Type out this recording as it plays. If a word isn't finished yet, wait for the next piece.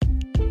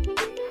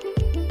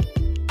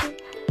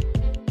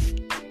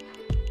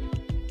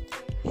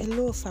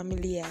Hello,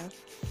 familia.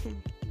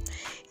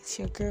 It's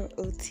your girl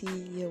OT.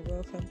 You're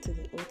welcome to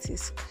the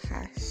Otis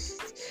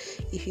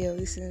Cast. If you're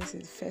listening to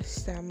the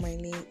first time, my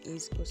name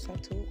is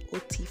Osato,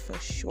 OT for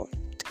short,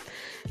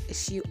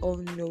 as you all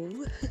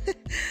know.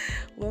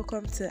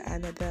 Welcome to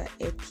another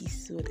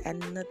episode,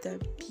 another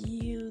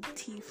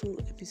beautiful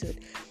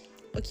episode.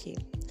 Okay,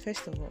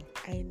 first of all,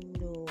 I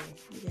know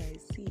you guys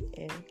see,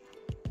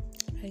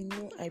 I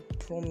know I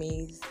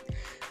promised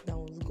that I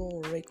was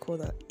going to record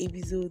an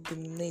episode the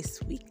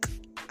next week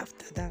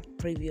after that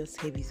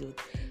previous episode,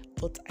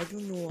 but I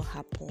don't know what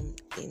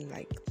happened in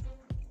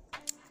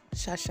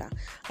Shasha.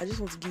 I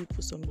just want to give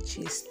you some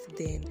gist,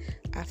 then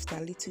after a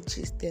little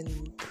gist, then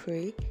we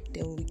pray,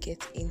 then we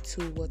get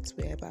into what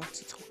we're about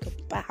to talk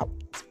about.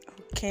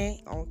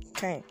 Okay.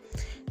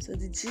 So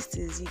the gist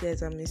is you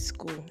guys are in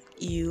school,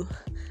 you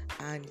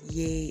and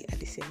yay at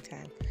the same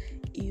time.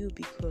 You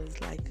because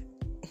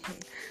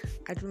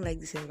I don't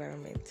like this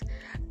environment.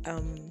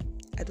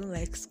 I don't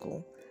like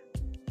school.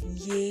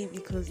 Yay,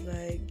 because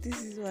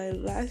this is my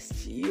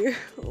last year.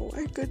 Oh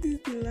my god, this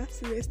is the last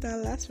semester,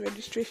 last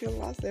registration,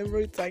 last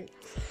everything.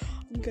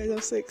 You guys are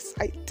so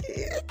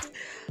excited.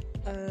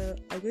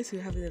 I'm going to be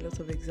having a lot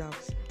of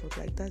exams,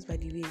 but that's by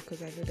the way,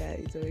 because I know that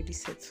it's already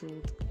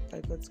settled by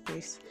God's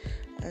grace.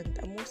 And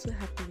I'm also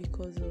happy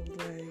because of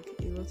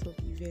a lot of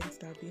events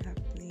that will be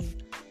happening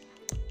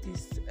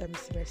this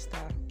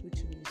semester,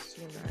 which will be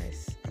so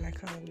nice, and I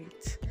can't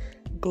wait.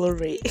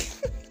 Glory.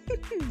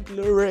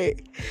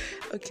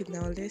 Okay,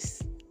 now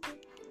let's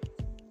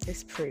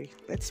pray.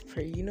 Let's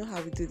pray. You know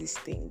how we do this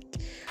thing.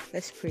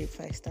 Let's pray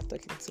if I start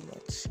talking too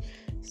much.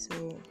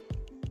 So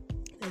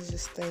let's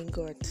just thank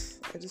God.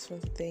 I just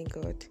want to thank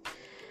God.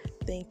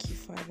 Thank you,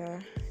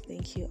 Father.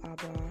 Thank you,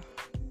 Abba,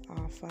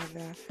 our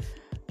Father.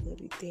 Lord,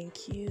 we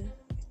thank you.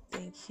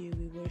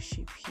 We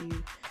worship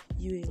you.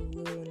 You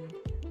alone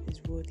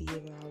is worthy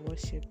of our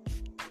worship.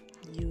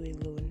 You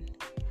alone.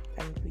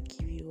 And we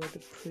give you all the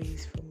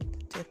praise from the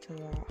depth of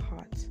our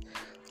hearts.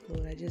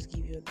 Lord, I just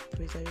give you all the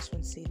praise. I just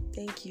want to say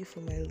thank you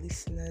for my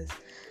listeners.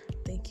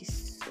 Thank you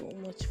so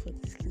much for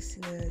these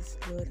listeners,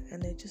 Lord.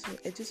 And I just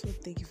want to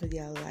thank you for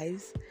their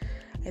lives.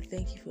 I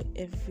thank you for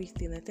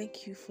everything. I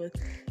thank you for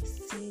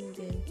seeing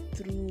them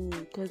through,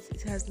 because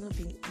it has not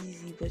been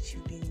easy, but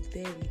you've been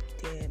there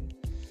with them.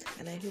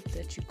 And I hope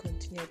that you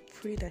continue. I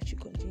pray that you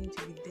continue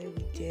to be there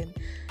with them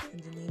in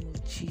the name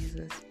of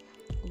Jesus.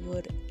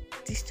 Lord,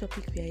 this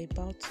topic we are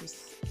about to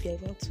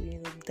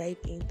dive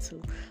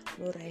into,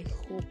 Lord, I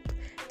hope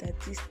that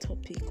this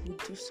topic will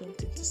do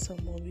something to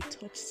someone, will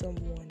touch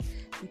someone,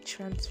 will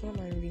transform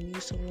and renew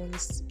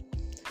someone's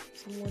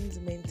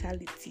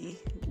mentality,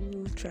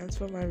 will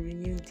transform and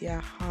renew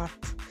their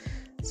heart,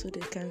 so they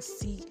can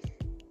see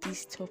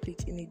this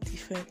topic in a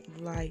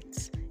different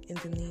light in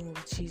the name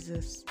of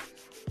Jesus.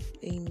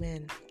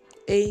 Amen.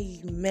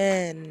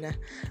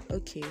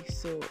 Okay,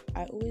 so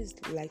I always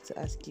like to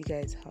ask you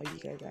guys how you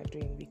guys are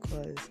doing,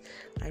 because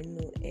I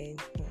know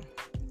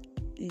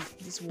if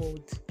this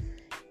world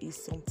is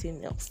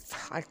something else,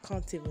 I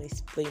can't even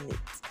explain it,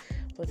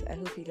 but I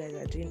hope you guys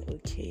are doing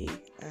okay,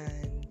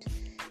 and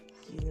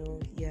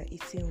you're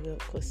eating well,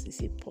 because it's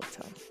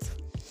important,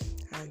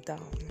 and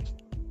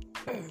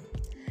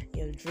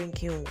you're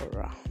drinking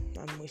water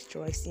and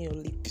moisturizing your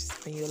lips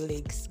and your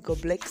legs.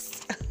 God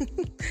bless.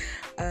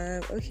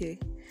 Okay,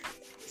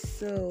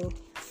 so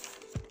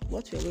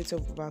what we're going to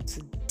talk about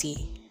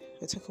today,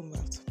 we're talking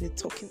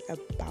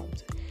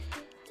about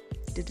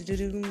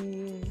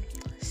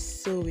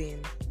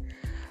sowing.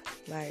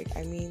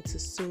 To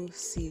sow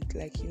seed,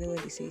 when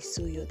they say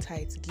sow your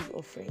tithes, give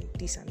offering,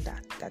 this and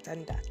that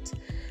and that.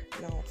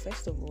 Now,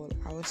 first of all,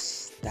 I will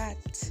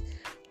start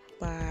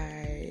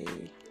by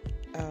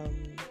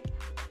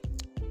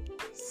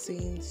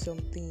saying some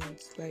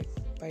things, by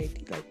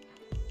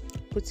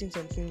putting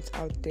some things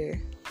out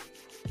there.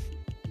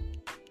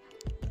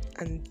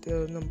 And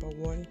the number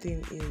one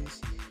thing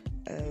is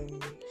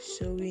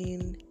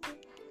sowing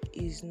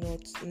is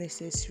not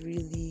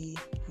necessarily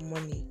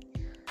money.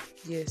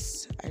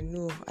 Yes, I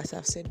know, as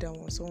I've said that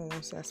one, someone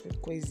wants to ask me a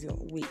question.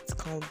 Wait,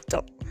 calm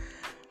down.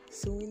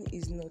 Sowing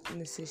is not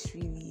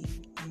necessarily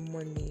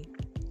money.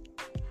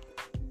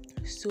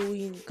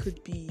 Sowing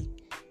could be,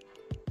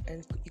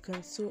 and you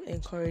can sow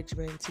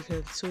encouragement, you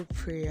can sow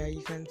prayer,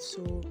 you can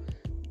sow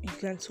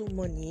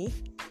money,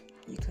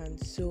 you can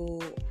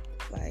sow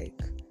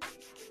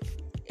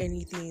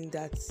anything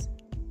that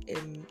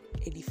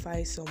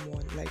edifies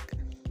someone.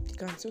 You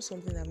can sow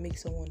something that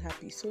makes someone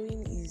happy.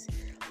 Sowing is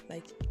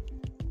I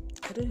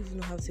don't even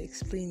know how to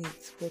explain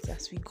it, but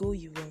as we go,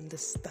 you will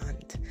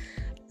understand.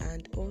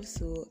 And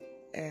also,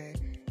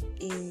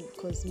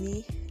 because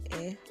me,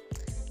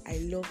 I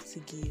love to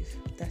give.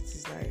 That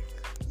is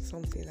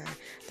something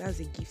that's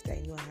a gift I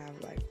know I have,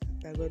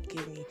 that God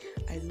gave me.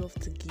 I love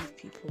to give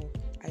people.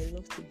 I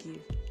love to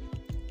give,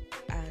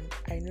 and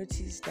I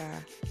noticed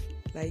that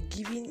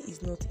giving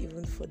is not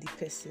even for the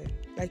person.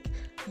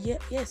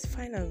 Yes,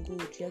 fine and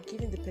good, you're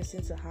giving the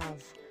person to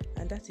have,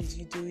 and that is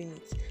you doing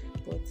it.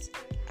 But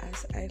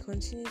as I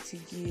continue to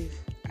give,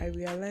 I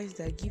realize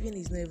that giving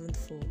is not even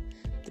for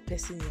the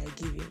person you are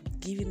giving.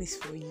 Giving is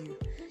for you.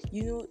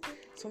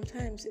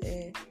 Sometimes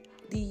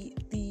the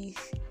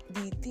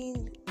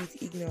thing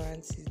with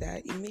ignorance is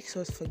that it makes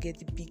us forget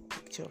the big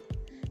picture,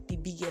 the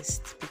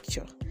biggest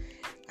picture.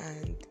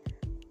 And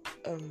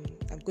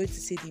I'm going to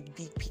say the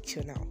big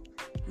picture now,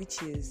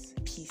 which is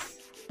peace.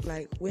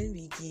 Like when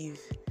we give,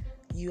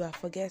 you are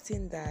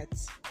forgetting that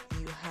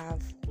you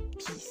have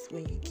peace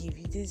when you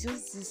give. There's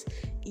just this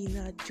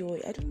inner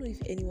joy. I don't know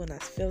if anyone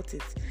has felt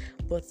it,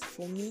 but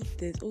for me,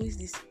 there's always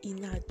this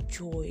inner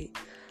joy.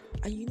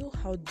 And you know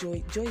how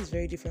joy is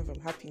very different from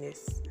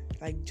happiness.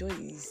 Like joy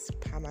is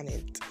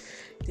permanent.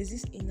 There's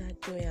this inner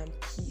joy and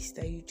peace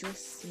that you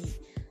just see,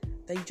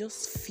 that you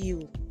just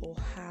feel or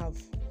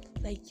have.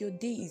 Like your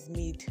day is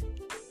made.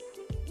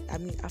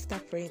 After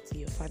praying to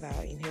your Father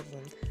in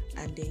heaven,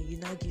 and then you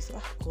now give,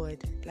 God,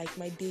 like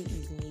my day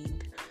is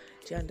made.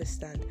 Do you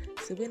understand?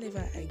 So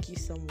whenever I give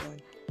someone,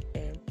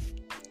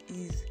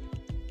 is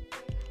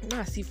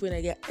not as if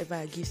whenever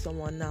I give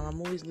someone now,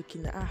 I'm always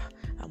looking at,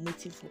 I'm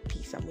waiting for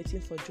peace, I'm waiting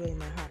for joy in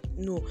my heart.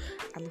 No,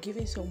 I'm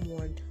giving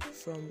someone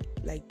from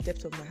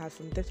depth of my heart,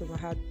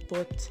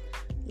 but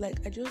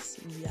I just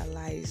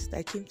realized,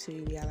 I came to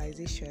a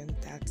realization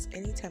that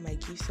anytime I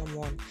give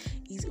someone,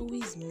 it's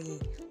always me.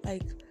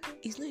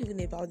 It's not even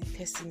about the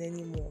person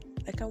anymore.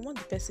 I want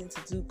the person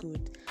to do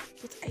good,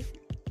 but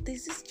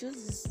there's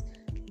this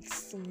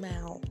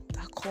smile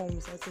that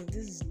comes. I think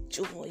this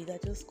joy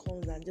that just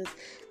comes and just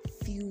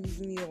fills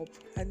me up,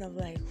 and I'm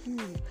like,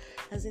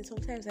 as in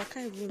sometimes I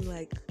can't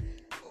even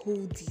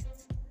hold it.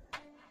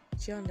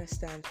 Do you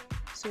understand?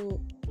 So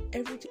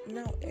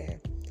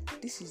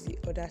this is the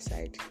other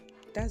side.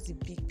 That's the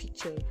big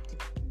picture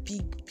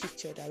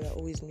that we're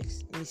always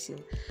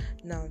missing.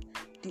 Now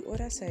the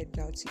other side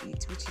now to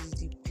it, which is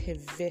the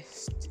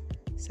perverse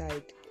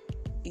side,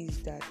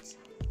 is that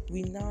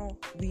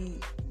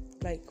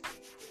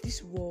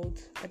this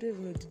world, I don't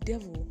even know, the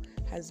devil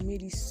has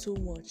made it so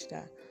much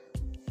that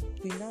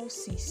we now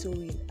see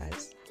sowing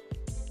as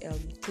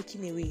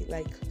taking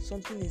away,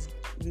 something is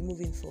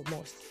removing from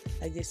us.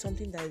 There's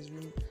something that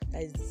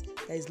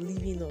is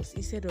leaving us,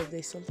 instead of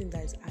there's something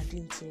that is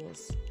adding to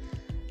us.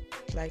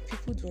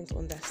 People don't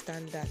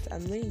understand that,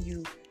 and when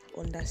you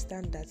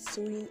understand that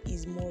sowing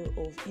is more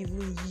of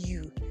even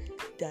you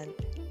than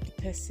the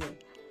person,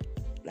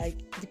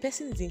 the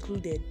person is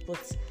included,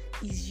 but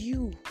it's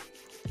you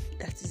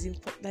that is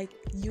important.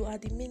 You are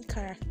the main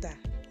character,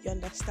 you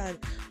understand?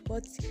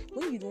 But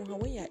when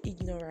you're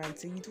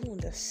ignorant and you don't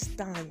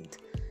understand,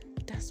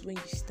 that's when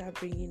you start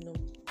bringing up,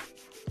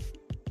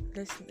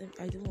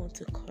 I don't want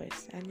to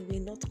curse, and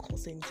we're not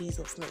cursing in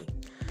Jesus' name.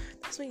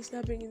 That's when you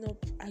start bringing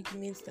up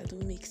arguments that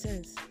don't make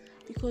sense,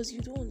 because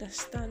you don't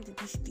understand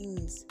these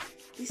things,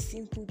 these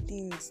simple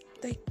things.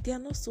 They are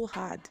not so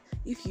hard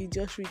if you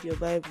just read your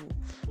Bible.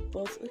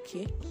 But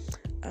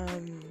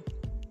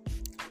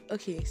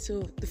okay,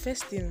 so the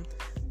first thing,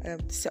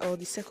 or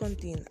the second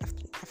thing,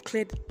 I've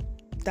cleared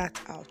that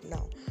out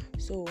now.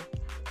 So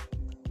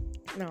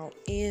now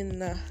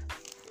in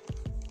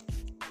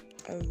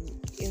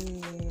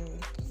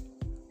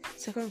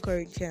 2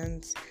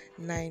 Corinthians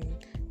 9,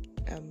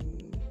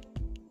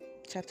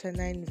 chapter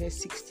 9, verse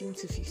 16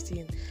 to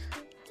 15,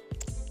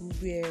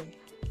 where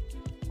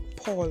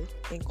Paul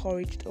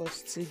encouraged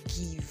us to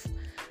give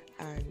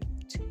and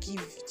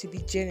to be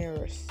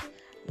generous.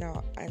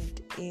 Now,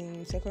 and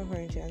in 2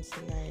 Corinthians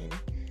 9,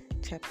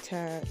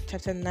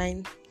 chapter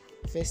 9,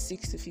 verse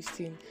 6 to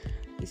 15,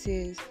 it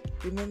says,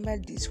 "Remember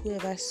this: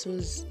 whoever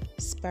sows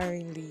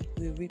sparingly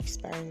will reap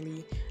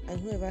sparingly, and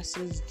whoever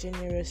sows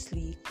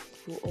generously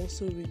will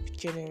also reap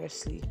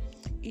generously.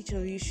 Each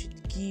of you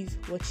should give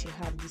what you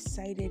have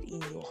decided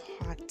in your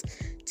heart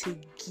to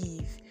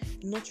give,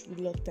 not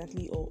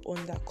reluctantly or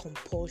under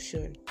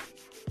compulsion."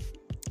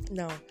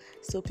 Now,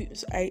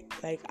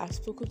 I've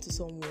spoken to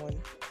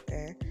someone,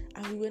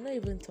 and we were not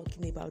even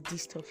talking about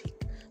this topic,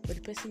 but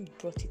the person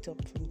brought it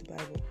up from the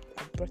Bible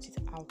and brought it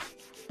out,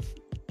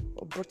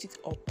 or brought it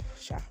up,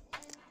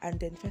 and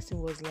then the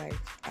person was like,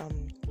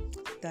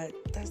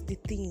 that's the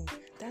thing,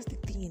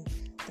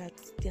 that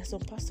there are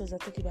some pastors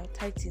that talk about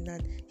tithing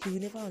and he will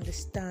never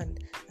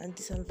understand, and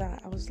this and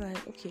that. I was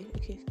like, okay,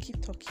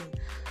 keep talking.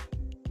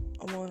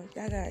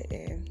 That guy,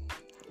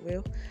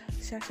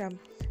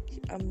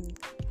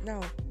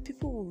 now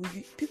people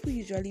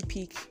usually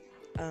pick,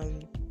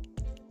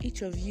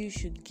 each of you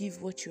should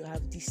give what you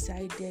have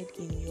decided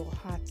in your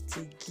heart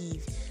to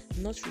give,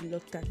 not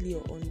reluctantly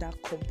or under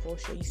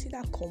compulsion. You see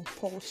that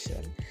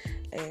compulsion?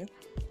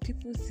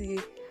 People say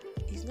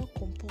it's not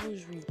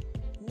compulsory,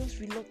 not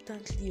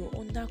reluctantly or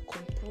under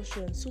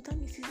compulsion. So that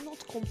means it's not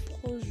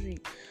compulsory.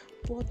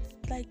 But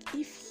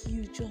if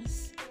you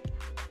just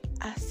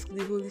ask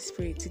the Holy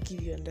Spirit to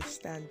give you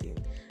understanding.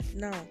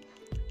 Now,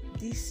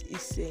 this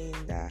is saying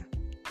that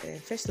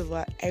first of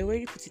all, I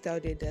already put it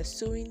out there that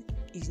sowing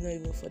is not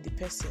even for the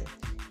person,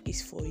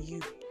 it's for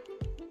you.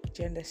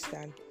 Do you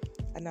understand?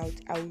 And I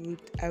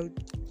would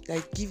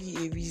give you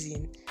a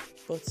reason.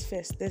 But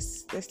first,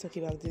 let's talk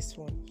about this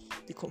one,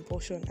 the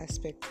compulsion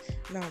aspect.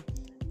 Now,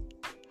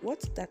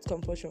 what that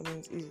compulsion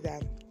means is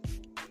that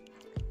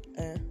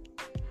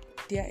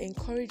they are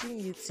encouraging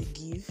you to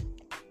give.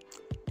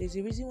 There's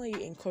a reason why you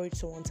encourage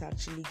someone to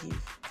actually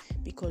give,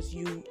 because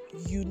you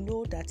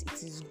know that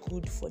it is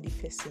good for the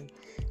person.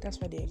 That's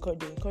why they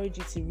encourage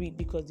you to read,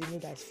 because they know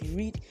that if you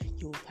read,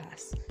 you will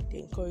pass. They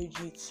encourage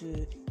you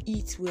to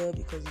eat well,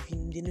 because if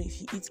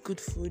you eat good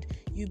food,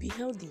 you'll be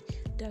healthy.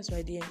 That's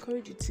why they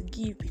encourage you to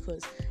give,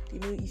 because they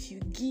know if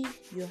you give,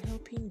 you're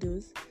helping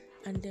those,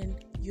 and then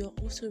you're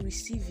also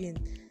receiving.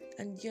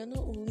 And you're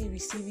not only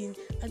receiving,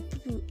 and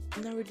people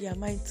narrow their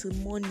mind to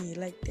money.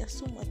 Like, they're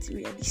so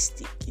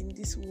materialistic in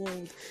this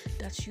world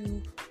that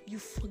you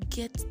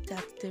forget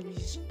that there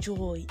is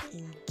joy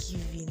in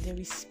giving. There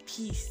is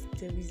peace,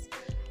 there is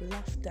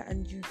laughter,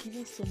 and you're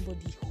giving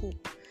somebody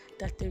hope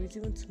that there is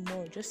even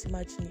tomorrow. Just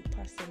imagine you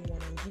pass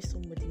someone and give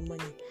somebody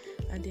money,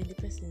 and then the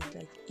person is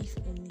like, if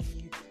only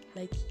you,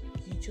 like,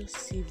 you just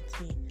saved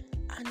me.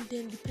 And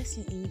then the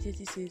person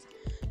immediately says,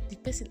 the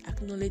person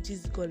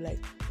acknowledges God, like,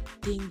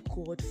 thank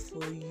God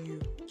for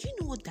you. Do you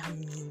know what that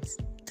means?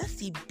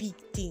 That's a big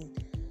thing.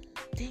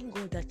 Thank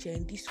God that you're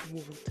in this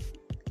world,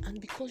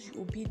 and because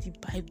you obey the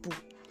Bible,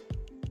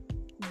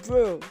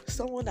 bro,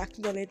 someone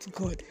acknowledge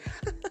God.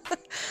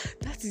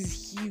 That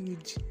is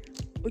huge.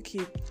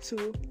 Okay,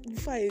 so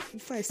before I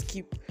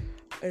skip,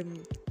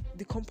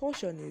 the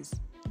compulsion is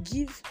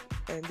give,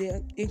 and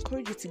they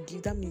encourage you to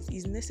give. That means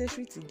it's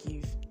necessary to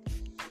give.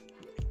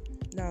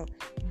 Now,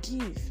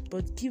 give,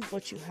 but give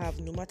what you have,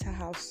 no matter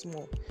how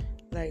small.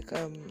 Like,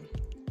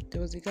 there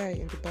was a guy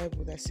in the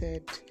Bible that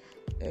said,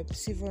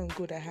 silver and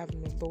gold I have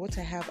none, but what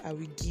I have I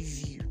will give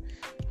you.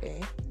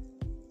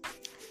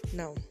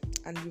 Now,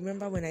 and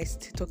remember when I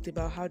talked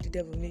about how the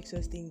devil makes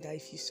us think that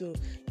if you sow,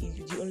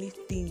 the only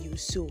thing you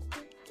sow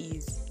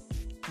is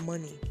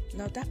money.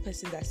 Now, that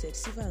person that said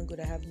silver and gold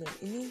I have none,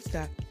 it means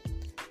that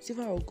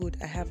silver or gold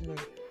I have none,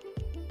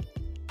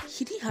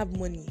 he didn't have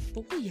money,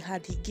 but what he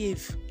had, he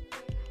gave.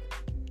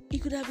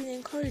 It could have been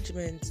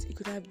encouragement. It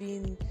could have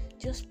been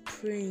just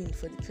praying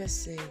for the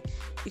person.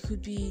 It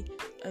could be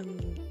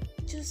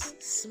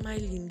just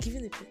smiling,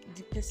 giving the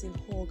person a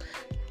hug.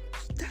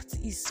 That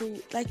is so,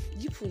 like,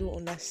 you people don't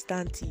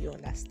understand till you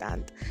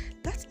understand.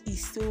 That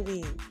is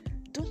sowing.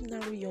 Don't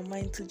narrow your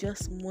mind to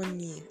just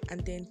money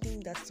and then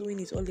think that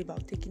sowing is all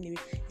about taking away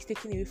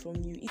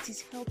from you. It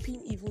is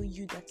helping even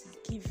you that is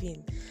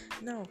giving.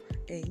 Now,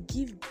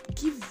 give.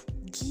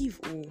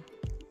 Oh,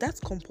 that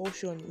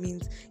compulsion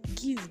means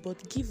give,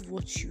 but give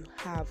what you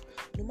have,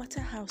 no matter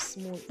how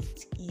small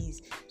it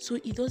is. So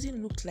it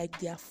doesn't look like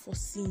they are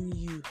forcing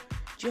you.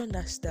 Do you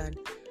understand?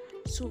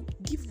 So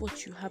give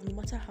what you have, no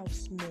matter how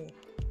small,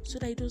 so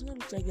that it does not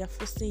look like they are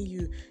forcing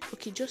you.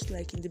 Okay, just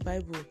like in the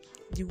Bible,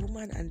 the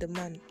woman and the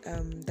man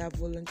that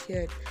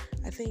volunteered.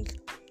 I think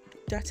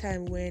that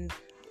time when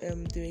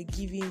they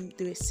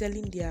were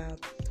selling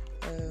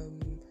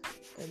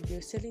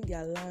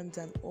their lands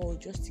and all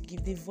just to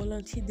give. They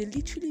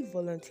literally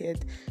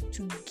volunteered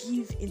to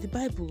give. In the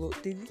Bible,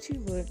 they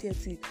literally volunteered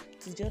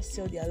to just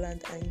sell their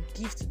land and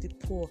give to the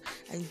poor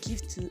and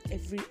give to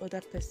every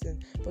other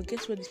person. But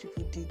guess what these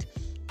people did?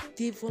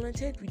 They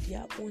volunteered with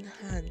their own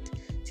hand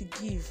to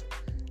give,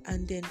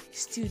 and then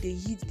still they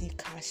hid the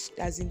cash,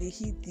 as in they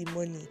hid the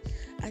money.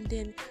 And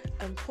then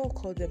Paul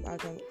called them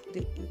out, and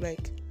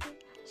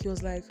he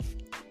was like,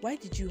 why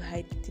did you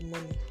hide the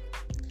money?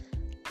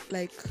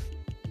 Like,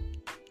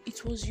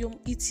 it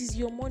is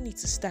your money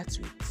to start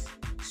with.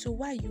 So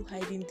why are you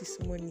hiding this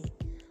money?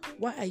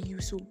 Why are you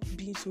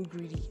being so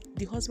greedy?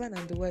 The husband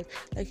and the wife,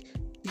 like,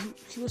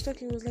 he was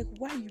talking, he was like,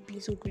 why are you being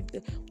so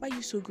greedy? Why are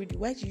you so greedy?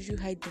 Why did you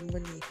hide the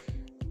money?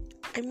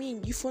 I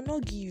mean, you for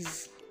not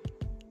give,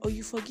 or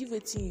you forgive a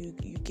thing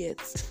you get.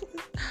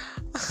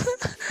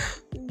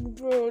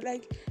 Bro,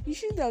 like, you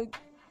shouldn't have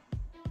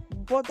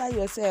bother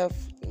yourself.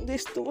 There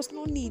was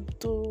no need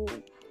to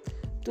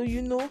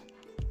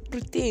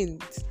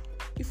pretend.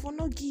 You for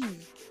not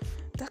give,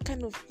 that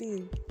kind of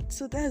thing.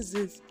 So that's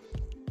it.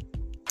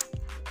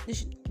 You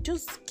should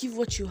just give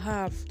what you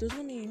have. Does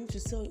not mean you need to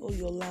sell all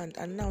your land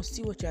and now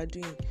see what you are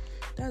doing.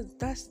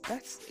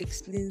 That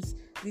explains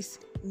this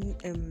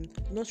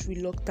not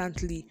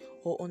reluctantly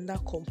or under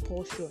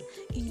compulsion.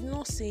 It's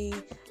not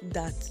saying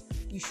that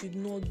you should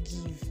not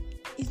give.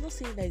 It's not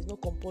saying that it's not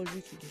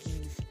compulsory to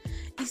give.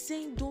 It's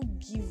saying don't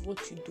give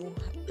what you don't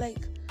have.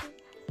 Like,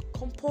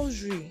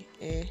 compulsory,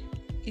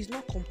 it's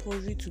not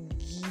compulsory to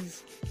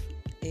give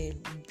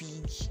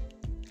big.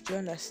 Do you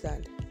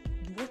understand?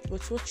 But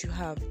what you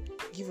have,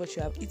 give what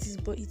you have. It is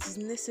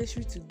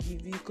necessary to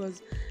give,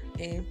 because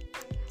it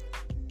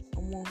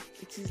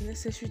is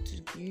necessary to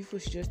give. People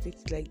should just take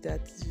it like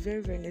that. It's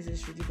very, very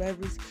necessary. The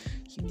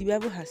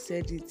Bible has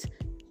said it.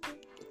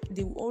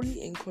 They will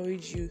only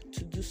encourage you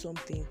to do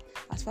something.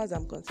 As far as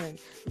I'm concerned,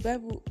 the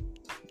Bible,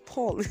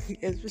 Paul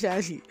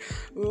especially,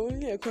 will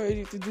only encourage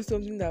you to do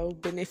something that will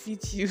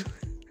benefit you.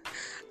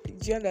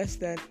 Do you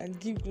understand? And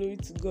give glory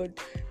to God.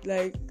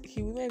 Like,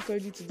 he will not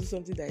encourage you to do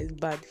something that is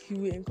bad. He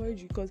will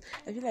encourage you, because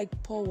I feel like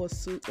Paul was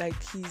so, like,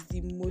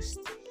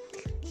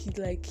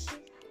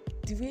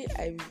 the way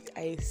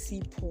I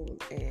see Paul,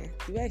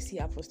 the way I see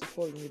Apostle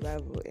Paul in the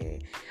Bible,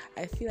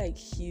 I feel like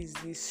he's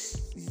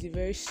a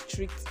very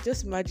strict.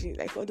 Just imagine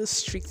like all those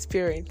strict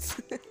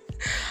parents.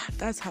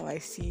 That's how I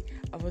see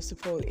Apostle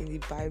Paul in the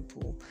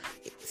Bible.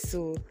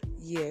 So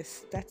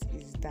yes, that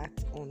is that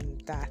on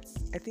that.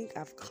 I think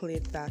I've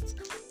cleared that.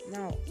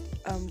 Now,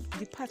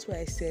 the part where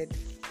I said,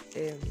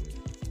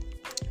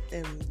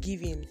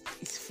 giving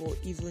is for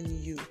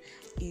even you,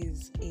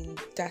 is in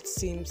that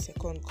same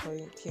Second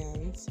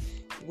Corinthians,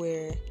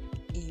 where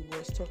he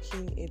was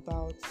talking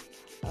about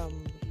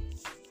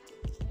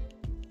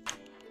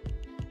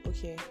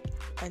okay,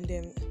 and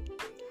then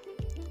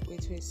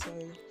wait,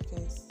 sorry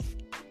guys.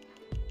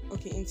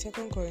 Okay, in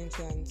Second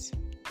Corinthians,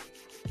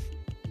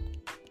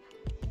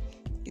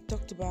 it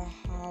talked about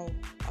how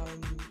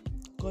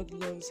God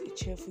loves a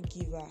cheerful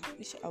giver,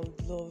 which I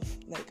would love.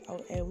 Like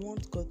I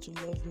want God to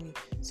love me,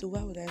 so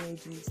why would I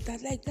not do it?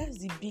 That's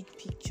the big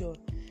picture.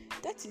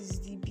 That is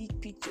the big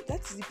picture.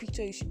 That is the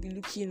picture you should be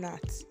looking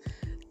at.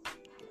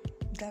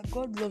 That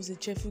God loves a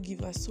cheerful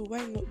giver, so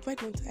why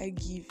don't I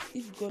give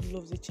if God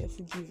loves a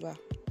cheerful giver?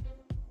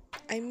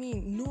 I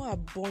mean, Noah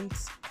burnt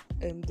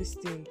this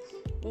thing.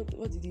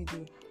 What did he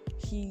do?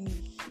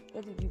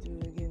 What did he do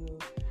again?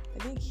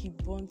 I think he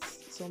burnt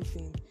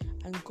something,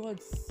 and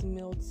God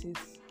smelt it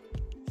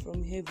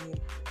from heaven.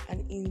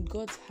 And in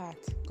God's heart,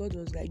 God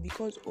was like,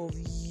 because of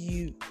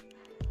you,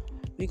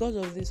 because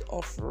of this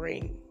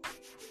offering,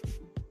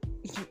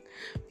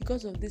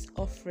 because of this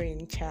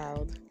offering,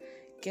 child,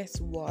 guess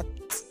what?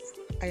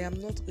 I am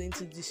not going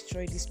to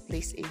destroy this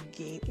place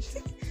again.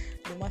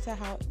 No matter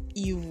how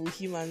evil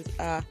humans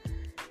are,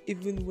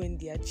 even when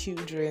they are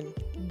children,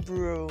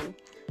 bro.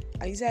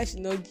 And you say I should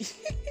not give.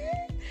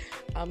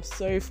 I'm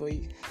sorry for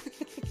you.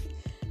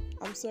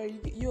 I'm sorry.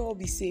 You all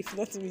be safe,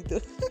 not me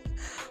though.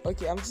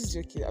 Okay, I'm just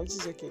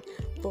joking.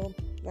 But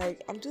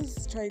like, I'm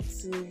just trying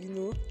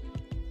to,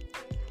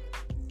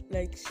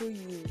 like show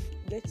you.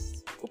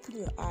 Let's open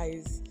your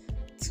eyes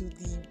to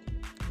the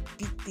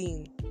big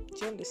thing. Do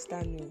you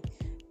understand me?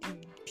 The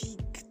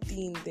big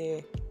thing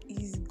there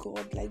is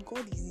God. Like,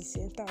 God is the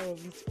center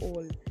of it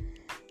all.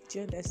 Do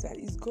you understand?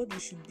 It's God we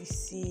should be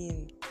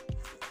seeing.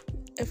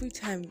 Every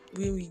time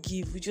when we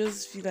give, we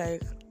just feel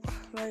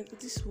like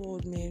this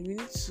world, man, we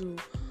need to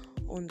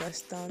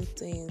understand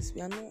things.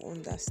 We are not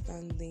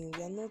understanding.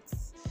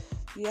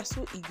 We are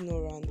so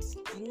ignorant,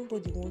 and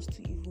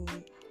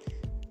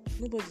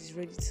nobody's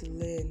ready to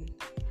learn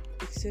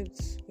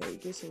except by the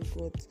grace of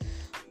God.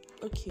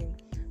 Okay,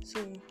 so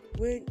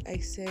when I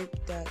said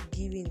that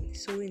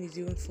sowing is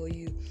even for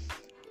you,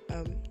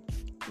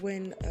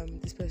 when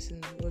this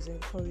person was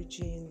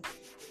encouraging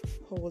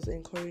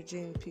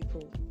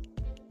people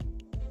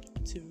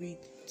to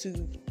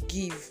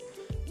give,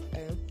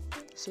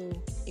 so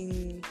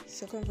in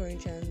 2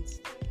 Corinthians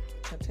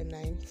chapter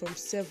 9 from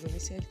 7,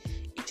 it said,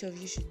 each of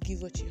you should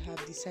give what you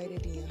have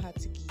decided in your heart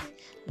to give,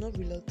 not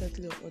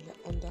reluctantly or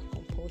under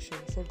compulsion,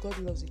 for God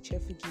loves a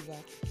cheerful giver,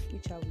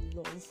 which I would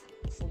love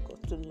for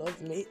God to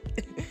love me.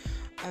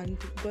 And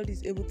God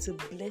is able to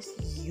bless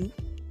you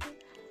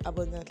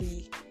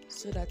abundantly,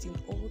 so that in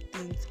all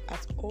things,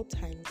 at all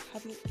times,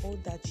 having all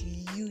that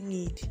you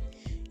need,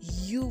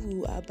 you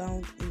will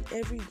abound in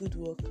every good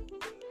work.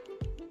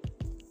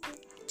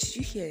 Did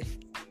you hear?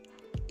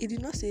 It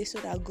did not say so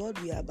that God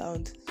will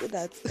abound, so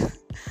that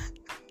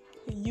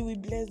you will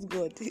bless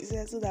God. It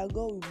says so that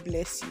God will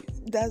bless you.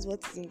 That's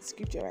what is in the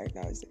scripture right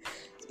now.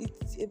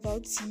 It's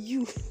about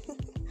you.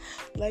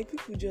 Like,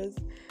 people just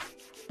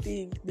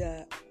think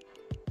that,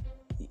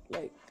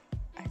 like,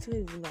 I don't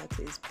even know how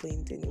to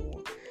explain it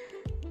anymore.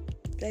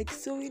 Like,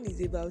 sowing is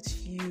about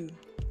you,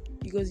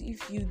 because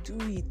if you do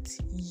it,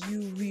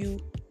 you will.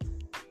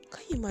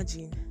 Can you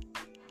imagine?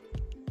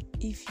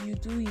 If you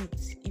do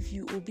it, if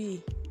you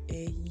obey,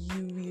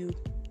 you will.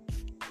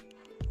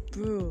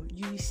 Bro,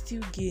 you will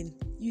still gain.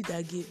 You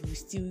that gave,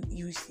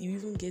 you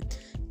even get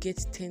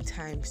 10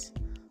 times.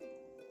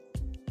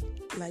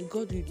 Like,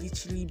 God will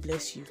literally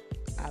bless you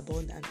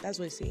abundant. That's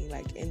what it's saying,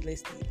 like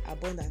endlessly,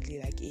 abundantly,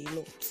 like a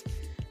lot.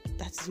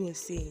 That's what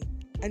it's saying.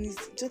 And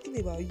it's talking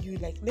about you.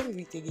 Like, let me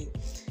read it again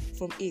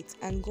from 8.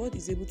 And God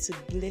is able to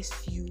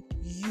bless you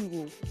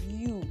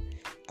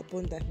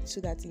abundantly,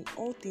 so that in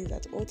all things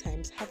at all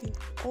times, having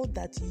all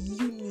that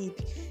you need,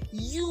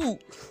 you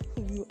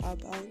will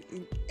abound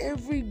in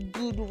every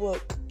good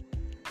work.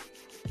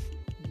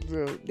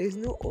 Bro, there's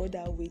no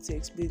other way to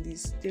explain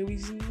this. There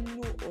is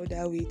no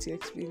other way to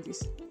explain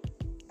this.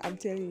 I'm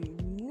telling you,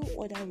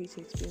 no other way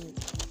to explain it.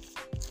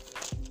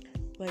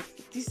 Like,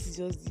 this is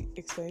just the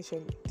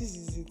explanation. This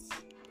is it.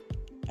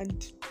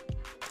 And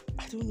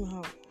I don't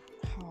know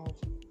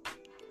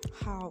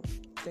how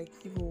like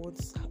people would.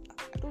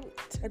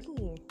 I don't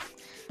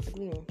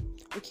know.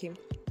 Okay.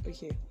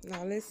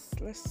 Now let's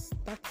that's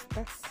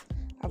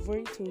I've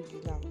already told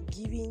you now.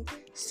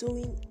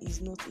 Sowing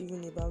is not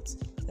even about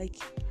like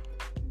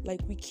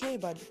we care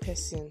about the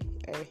person,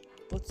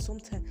 but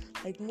sometimes,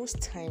 like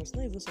most times,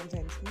 not even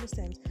sometimes, most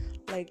times,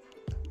 like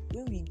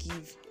when we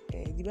give,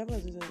 the Bible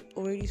has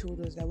already told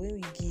us that when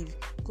we give,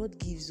 God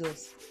gives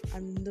us,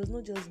 and He does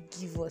not just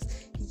give us,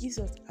 He gives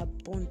us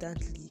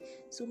abundantly.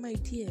 So my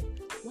dear,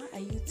 why are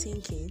you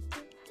thinking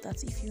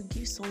that if you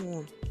give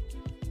someone,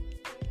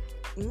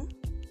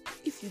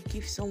 if you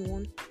give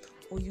someone,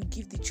 or you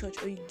give the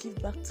church, or you give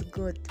back to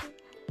God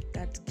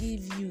that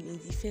gave you in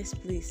the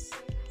first place,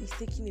 is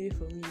taken away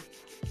from you?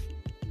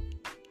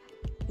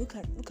 Look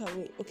at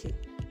wait, okay,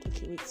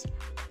 wait,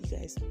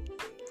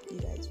 you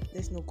guys,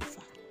 let's not go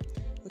far.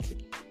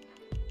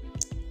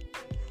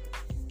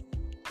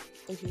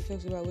 Okay, it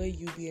talks about where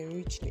you be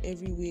enriched in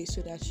every way,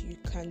 so that you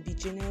can be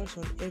generous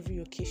on every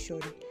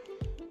occasion,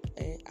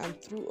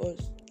 and through us,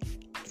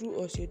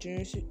 your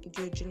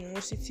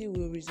generosity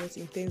will result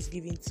in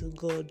thanksgiving to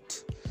God.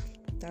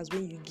 That's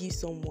when you give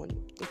someone.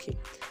 Okay,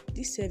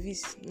 this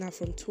service now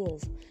from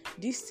 12.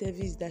 This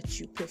service that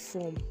you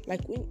perform,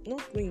 like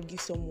not when you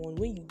give someone,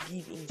 when you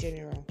give in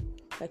general,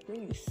 like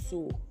when you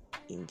sow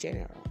in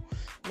general.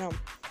 Now,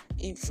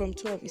 from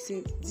 12, it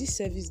says, this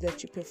service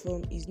that you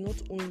perform is not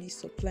only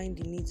supplying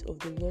the needs of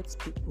the Lord's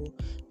people,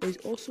 but is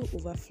also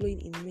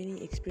overflowing in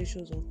many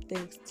expressions of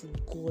thanks to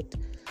God.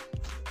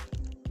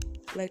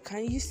 Like,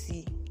 can you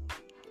see?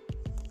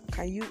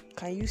 Can you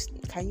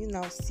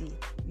now see?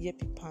 Yeah,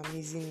 people are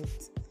amazing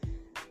it.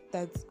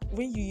 That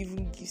when you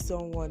even give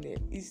someone,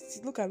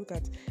 look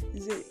at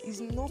it's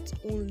not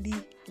only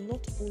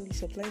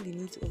supplying the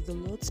needs of the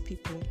Lord's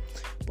people,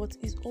 but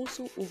is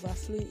also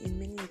overflowing in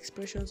many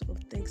expressions of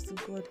thanks to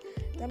God.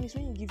 That means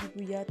when you give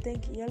people, you're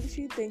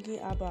literally thanking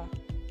Abba.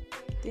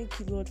 Thank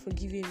you, Lord, for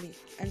giving me.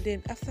 And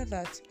then after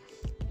that,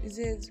 it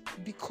says,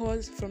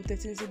 because from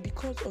 13, it says,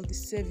 because of the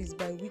service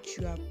by which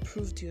you have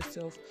proved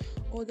yourself,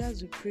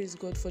 others will praise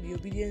God for the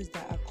obedience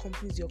that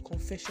accompanies your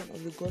confession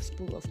of the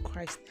gospel of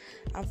Christ,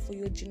 and for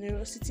your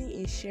generosity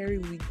in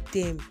sharing with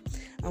them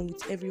and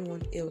with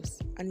everyone else.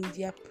 And in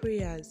their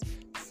prayers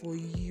for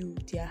you,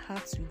 their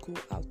hearts will go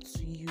out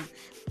to you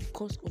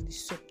because of the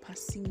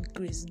surpassing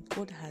grace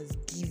God has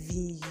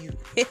given you.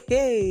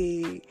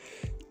 Hey!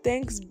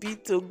 Thanks be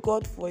to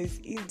God for His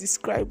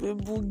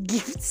indescribable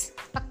gifts.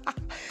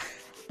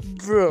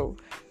 Bro,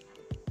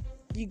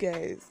 you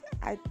guys,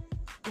 I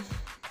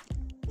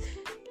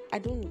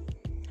don't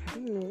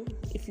know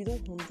if you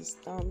don't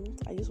understand.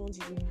 I just want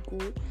you to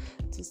go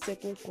to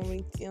 2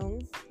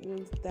 Corinthians,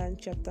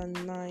 chapter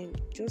 9.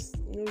 Just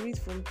read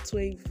from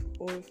 12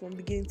 or from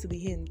beginning to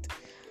the end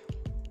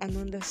and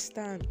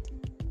understand.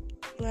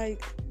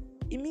 Like,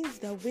 it means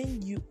that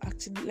when you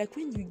actually, like,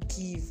 when you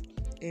give,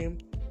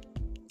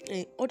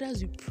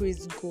 others will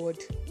praise God.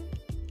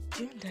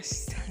 Do you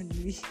understand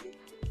me?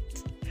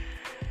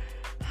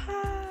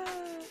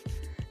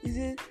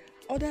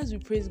 Others will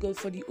praise God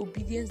for the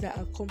obedience that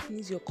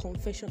accompanies your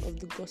confession of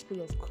the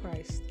gospel of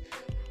Christ.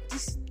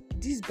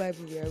 This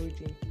Bible we are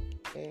reading,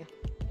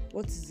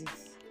 what is it?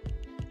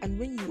 And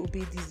when you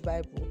obey this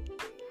Bible,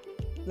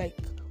 like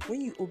when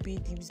you obey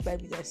this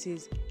Bible that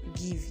says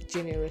give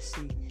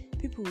generously,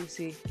 people will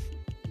say,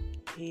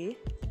 hey,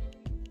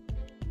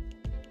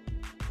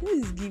 who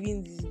is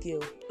giving this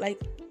girl?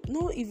 Like,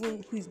 not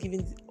even who is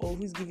giving or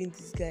who's giving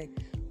this guy.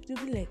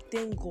 They'll be like,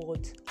 thank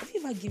God. Have you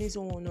ever given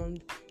someone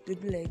on? They'll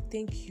be like,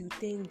 thank you,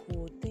 thank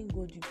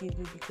God you gave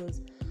me,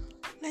 because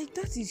like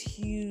that is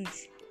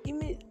huge.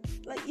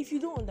 Like, if you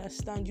don't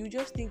understand, you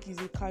just think it's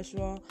a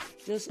casual,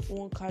 just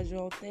one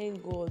casual,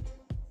 thank God.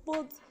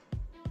 But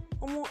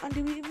and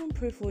they will even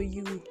pray for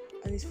you,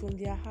 and it's from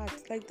their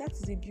heart. Like, that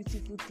is a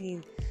beautiful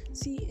thing.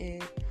 See,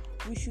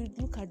 we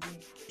should look at the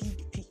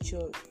big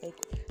picture, like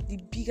the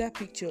bigger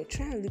picture.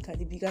 Try and look at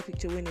the bigger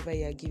picture whenever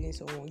you are giving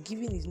someone.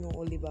 Giving is not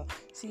all about,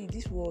 see,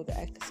 this world,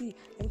 let me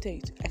tell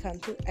you,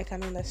 I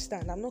can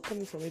understand. I'm not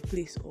coming from a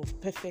place of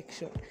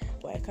perfection,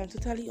 but I can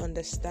totally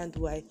understand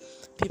why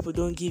people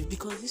don't give,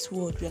 because this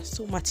world, we are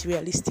so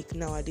materialistic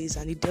nowadays,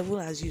 and the devil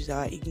has used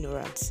our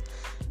ignorance.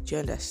 Do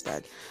you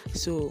understand?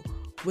 So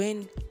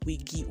when we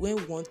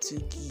want to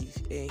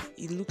give,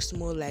 it looks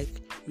more like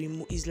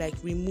it's like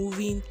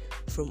removing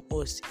from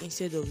us,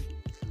 instead of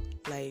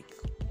like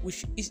we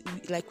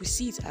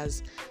see it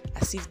as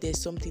if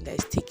there's something that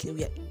is taken,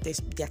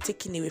 they are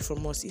taking away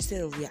from us,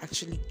 instead of we are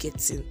actually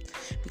getting.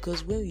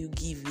 Because when you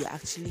give, you're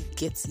actually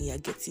getting, you're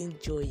getting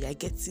joy, you're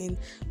getting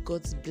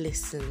God's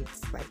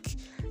blessings. Like,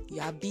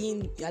 you're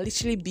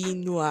literally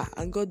being Noah,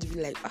 and God will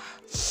be like,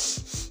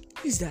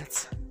 who is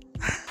that?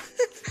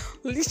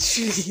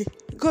 Literally,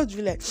 God will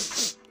be like,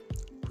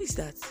 who is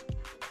that?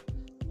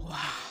 Wow,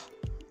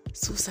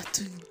 so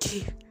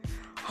Saturday.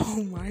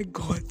 Oh my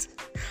God.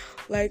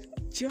 Like,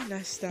 do you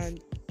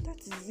understand? That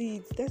is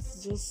it.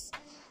 That's just,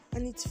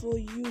 and it's for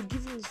you.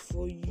 Giving is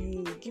for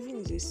you. Giving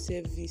is a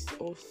service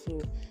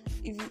also.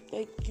 If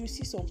you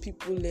see some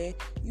people there,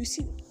 you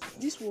see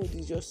this world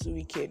is just so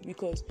wicked,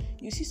 because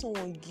you see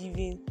someone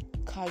giving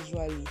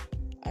casually,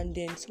 and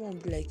then someone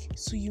be like,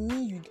 so you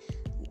mean you?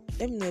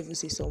 Let me never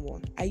say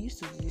someone. I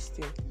used to do this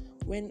thing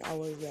when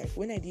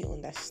I didn't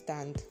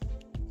understand,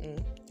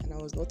 and I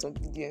was not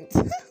obedient.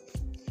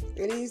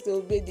 I used to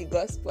obey the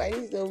gospel. I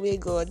used to obey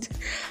God.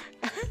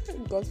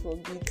 God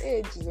forbid.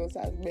 Hey, Jesus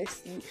have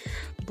mercy.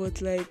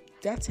 But like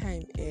that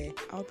time,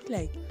 I'll be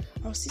like,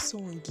 I'll see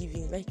someone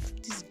giving. Like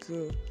this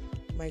girl,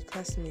 my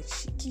classmate,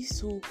 she gives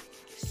so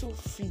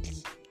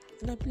freely.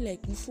 And I'll be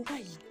like, before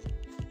why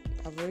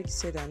I've already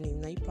said her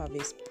name, now you have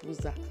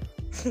exposed her.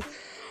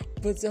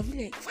 But I'll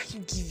be like, why you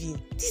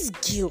giving? This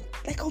girl,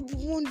 like I'll be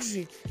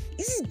wondering,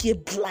 is this girl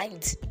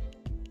blind?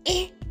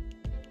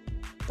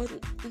 But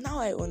now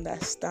I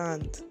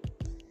understand.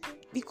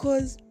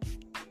 Because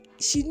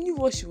she knew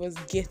what she was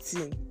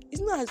getting.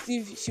 It's not as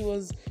if she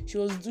was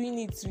doing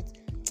it with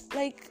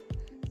like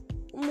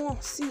more.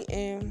 See,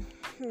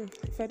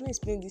 if I don't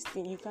explain this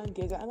thing, you can't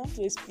get it. I have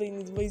to explain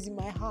it, but it's in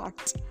my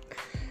heart.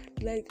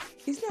 Like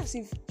it's not as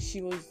if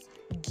she was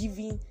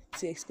giving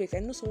to expect. I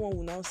know someone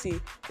will now say,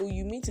 "Oh,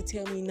 you mean to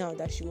tell me now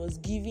that she was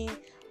giving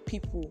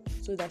people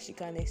so that she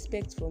can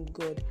expect from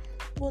God?"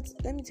 But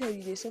let me tell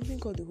you, there's something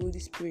called the Holy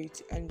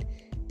Spirit, and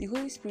the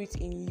Holy Spirit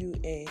in you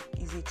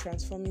is a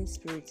transforming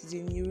spirit, is a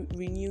new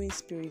renewing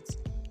spirit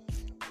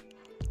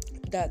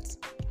that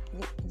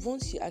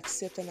once you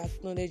accept and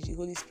acknowledge the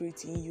Holy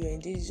Spirit in you,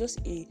 and there's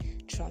just a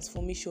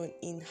transformation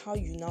in how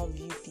you now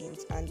view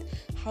things and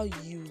how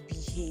you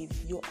behave.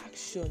 Your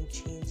action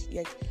change,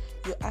 like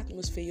your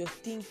atmosphere, your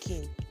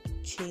thinking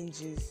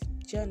changes.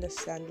 Do you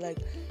understand? Like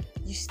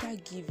you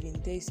start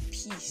giving, there's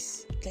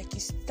peace. Like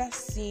you start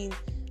seeing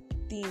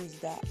things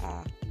that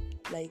are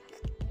like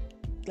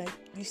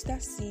you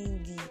start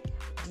seeing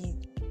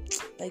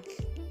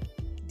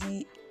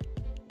the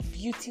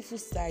beautiful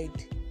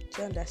side.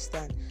 Do you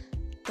understand?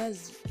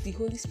 That's the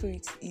Holy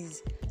Spirit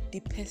is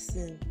the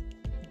person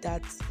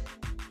that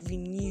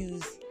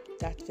renews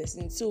that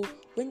person. So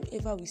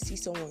whenever we see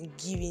someone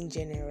giving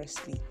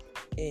generously,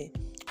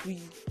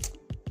 we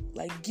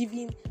like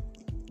giving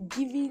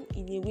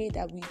in a way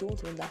that we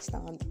don't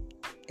understand,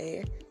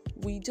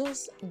 we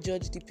just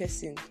judge the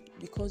person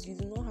because you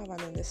do not have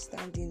an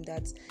understanding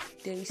that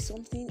there is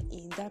something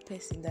in that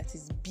person that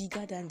is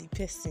bigger than the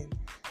person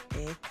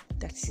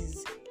that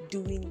is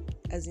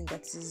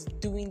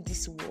doing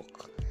this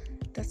work.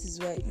 That is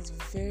why it's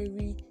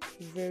very,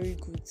 very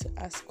good to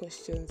ask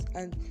questions.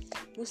 And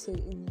most of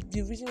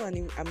the reason why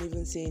I'm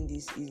even saying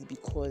this is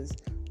because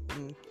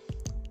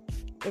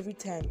every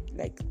time,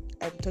 like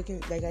I'm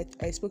talking, like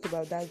I spoke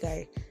about that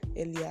guy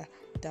earlier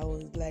that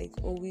was like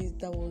always,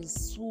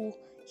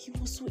 he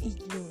was so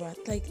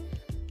ignorant. Like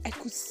I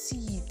could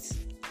see it.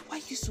 Why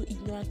are you so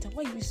ignorant? And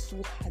why are you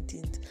so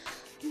hardened?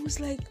 He was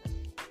like,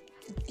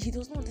 he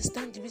does not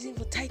understand the reason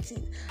for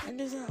tithing. And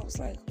then I was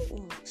like,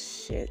 oh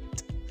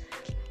shit.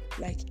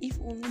 Like if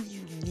only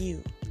you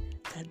knew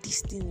that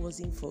this thing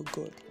wasn't for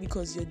God,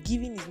 because your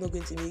giving is not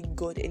going to make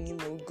God any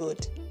more God.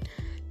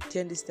 Do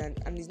you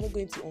understand? And it's not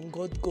going to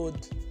ungod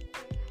God.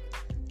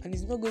 And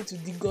it's not going to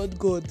de-God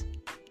God.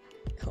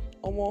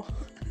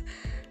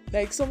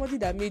 Like somebody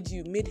that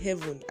made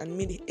heaven and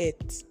made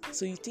earth.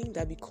 So you think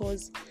that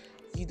because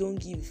you don't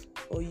give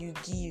or you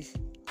give,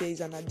 there is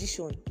an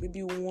addition.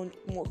 Maybe one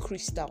more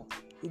crystal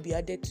will be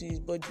added to his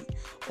body,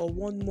 or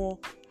one more,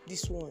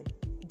 this one,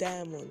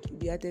 diamond will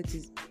be added to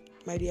his.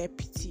 My dear, I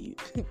pity you.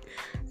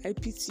 I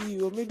pity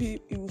you. Or maybe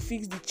it will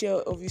fix the chair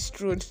of his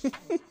throne.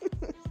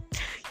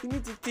 You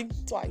need to think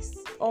twice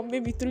or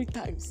maybe 3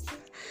 times,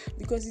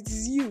 because it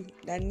is you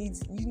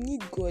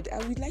need God.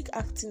 And we like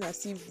acting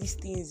as if these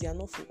things are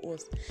not for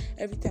us.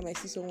 Every time I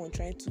see someone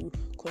trying to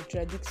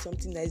contradict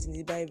something that is in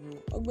the Bible,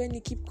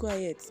 Ogbeni, keep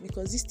quiet,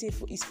 because this thing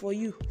is for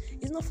you.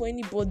 It's not for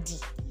anybody.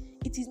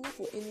 It is not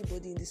for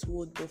anybody in this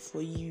world but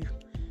for you.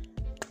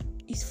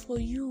 It's for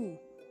you.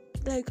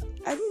 Like,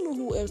 I don't know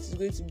who else is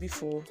going to be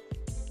for.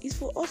 It's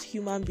for us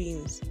human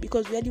beings,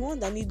 because we are the one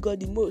that need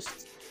God the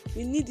most.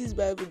 We need this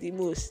Bible the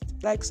most.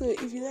 Like, so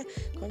if you like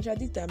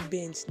contradict and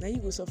bend, now you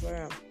go suffer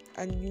am,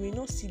 and you may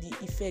not see the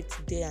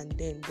effect there and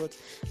then, but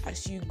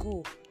as you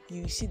go,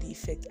 you see the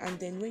effect. And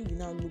then when you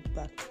now look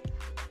back,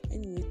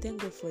 anyway,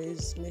 thank God for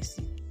His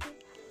mercy.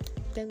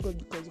 Thank God,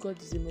 because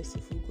God is a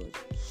merciful God.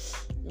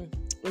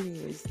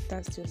 Anyways,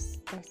 that's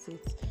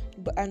it.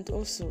 But and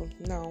also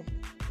now,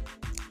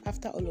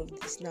 after all of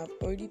this, now I've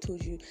already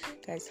told you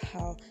guys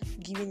how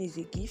giving is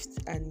a gift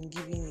and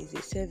giving is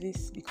a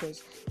service.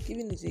 Because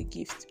giving is a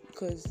gift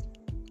because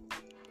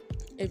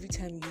every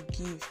time you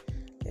give,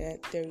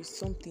 there is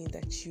something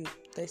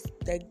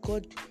that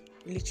God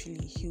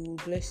literally, He will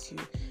bless you.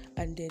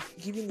 And then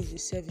giving is a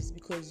service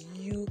because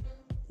you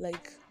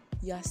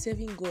are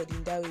serving God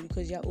in that way,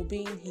 because you are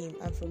obeying Him,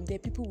 and from there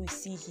people will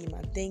see Him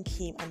and thank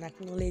Him and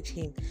acknowledge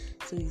Him.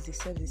 So it's a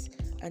service.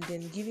 And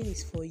then giving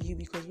is for you,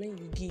 because when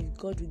you give,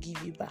 God will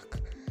give you back.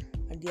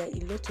 And there are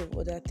a lot of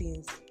other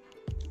things.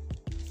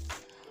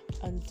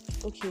 And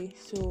okay,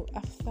 so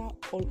after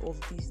all of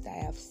this that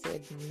I have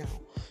said now,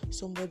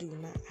 somebody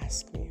will now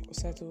ask me,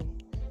 Osato,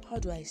 how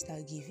do I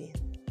start giving?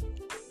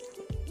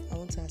 I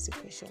want to ask a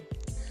question.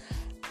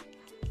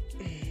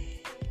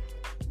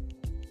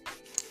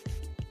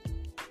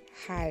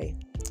 Hi,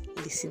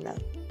 listener.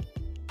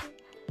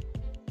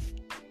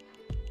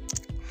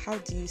 How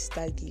do you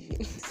start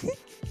giving?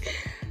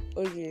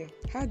 Okay,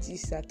 how do you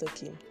start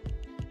talking?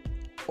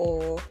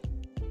 Or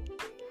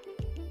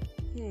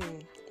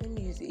let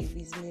me use a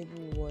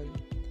reasonable one.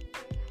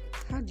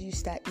 How do you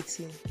start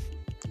eating?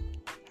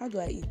 How do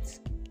I eat?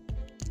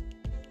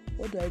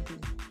 What do?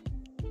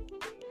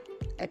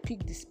 I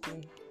pick the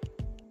spoon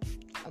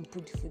and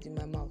put the food in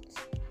my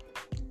mouth.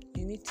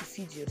 You need to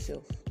feed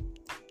yourself.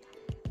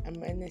 And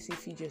when I say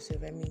feed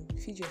yourself, I mean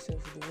feed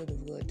yourself with the word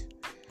of God.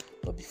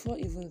 But before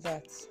even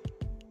that,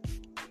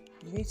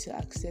 you need to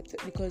accept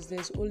it, because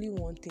there's only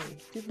one thing.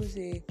 People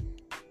say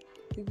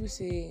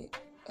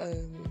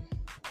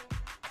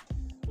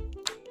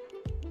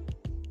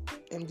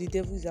the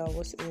devil is our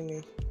worst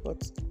enemy,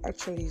 but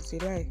actually it's a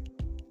lie.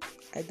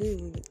 I don't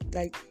even,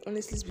 like,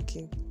 honestly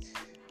speaking,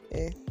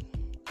 they're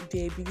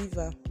a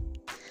believer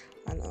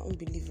and an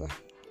unbeliever.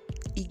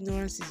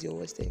 Ignorance is your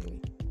worst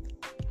enemy.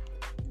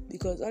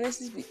 Because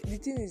honestly, the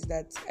thing is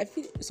that I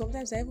feel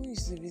sometimes I even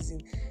used to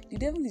reason the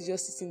devil is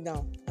just sitting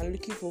down and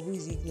looking for who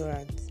is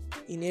ignorant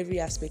in every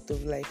aspect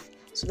of life,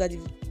 so that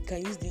he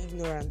can use the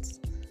ignorance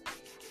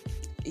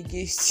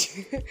against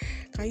you.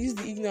 Can use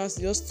the ignorance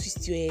to just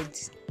twist your head,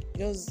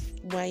 just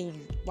whine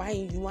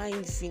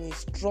you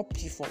finish, drop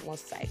you from one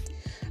side.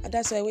 And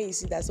that's why when you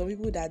see that some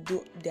people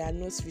they are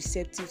not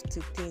receptive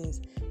to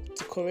things,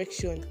 to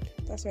correction,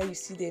 that's why you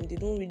see them, they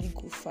don't really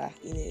go far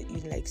in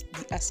like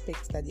the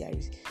aspects that they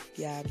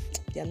are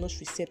not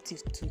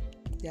receptive to,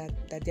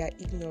 that they are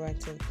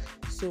ignorant in.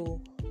 So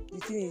the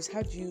thing is,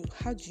 how do you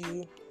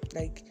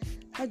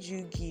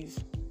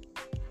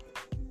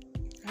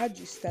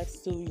start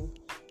sowing?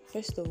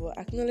 First of all,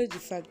 acknowledge the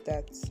fact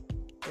that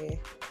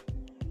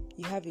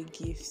you have a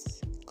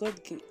gift. God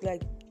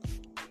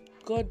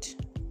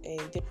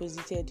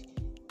deposited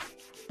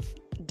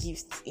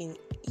gifts in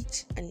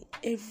each and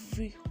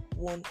every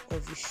one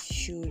of his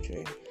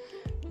children.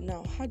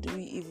 Now, how do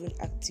we even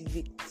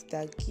activate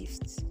that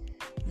gift?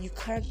 You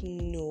can't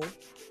know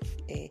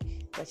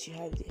that you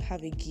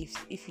have a gift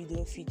if you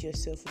don't feed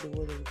yourself with the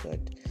word of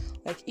God.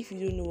 Like, if you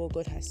don't know what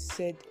God has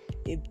said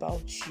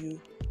about you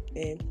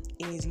in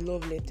his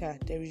love letter,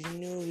 there is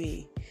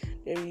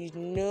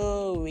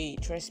no way,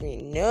 trust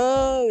me,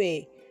 no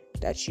way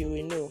that you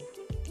will know,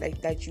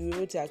 like that you will be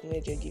able to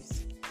acknowledge your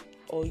gifts,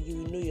 or you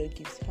will know your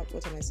gifts.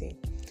 What am I saying?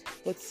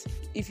 But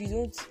if you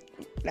don't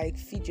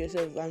feed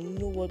yourself and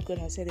know what God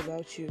has said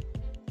about you,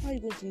 how are you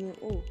going to know?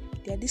 Oh,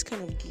 there are this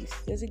kind of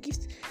gifts. There's a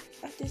gift.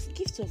 There's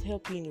gifts of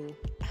helping.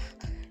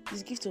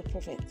 There's gift of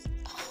prophets.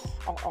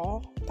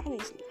 That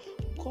means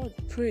God,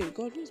 pray.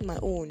 God knows my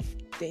own.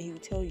 Then He will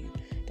tell you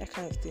that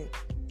kind of thing.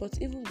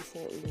 But even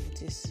before all of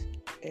this,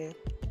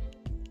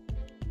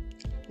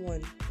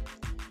 one,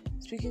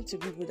 speaking to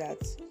people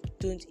that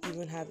don't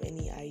even have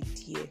any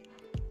idea.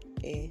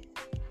 You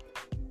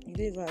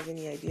don't even have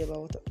any idea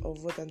about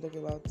what I'm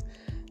talking about.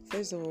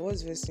 First of all,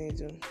 what's verse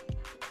 22?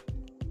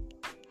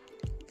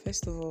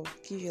 First of all,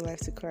 give your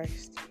life to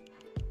Christ.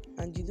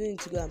 And you don't need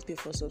to go and pay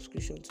for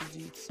subscription to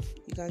do it.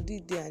 You can do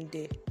it there and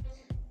there.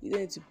 You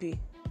don't need to pay.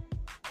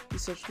 The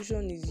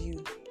subscription is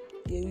you.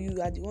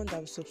 You are the one that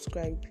will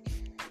subscribe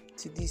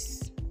to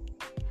this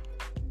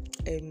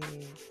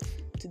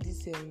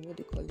what do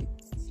you call it?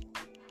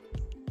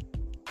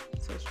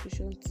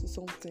 Subscription to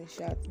something,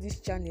 this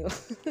channel.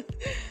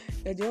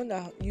 You're the one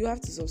that you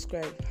have to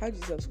subscribe. How do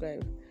you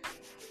subscribe?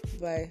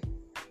 By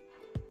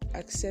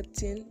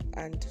accepting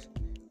and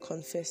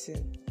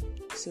confessing.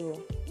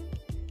 So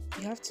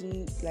you have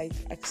to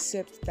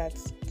accept that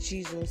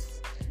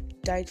Jesus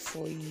died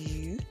for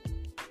you,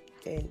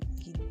 and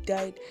He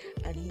died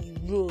and He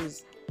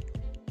rose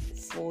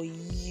for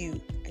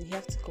you, and you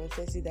have to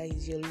confess it that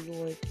He's your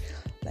Lord,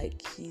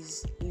 like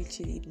He's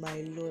literally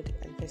my Lord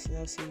and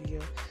personal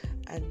Savior.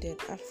 And then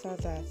after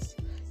that,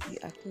 you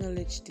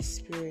acknowledge the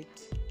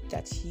Spirit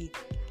that He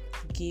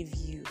gave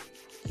you,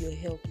 your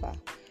helper,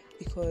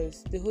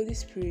 because the Holy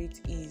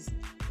Spirit is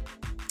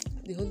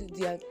there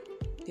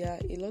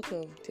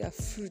are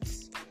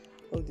fruits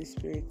of the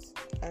Spirit,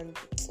 and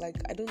I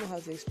don't know how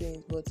to explain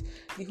it, but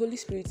the Holy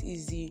Spirit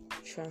is the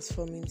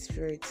transforming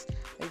Spirit,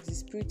 like the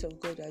Spirit of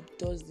God that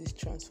does this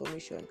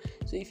transformation.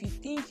 So if you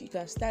think you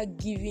can start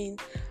giving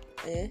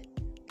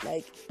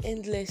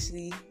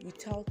endlessly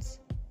without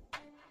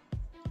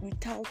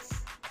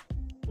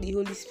the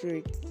Holy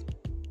Spirit,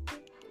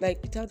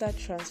 without that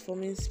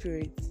transforming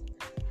Spirit,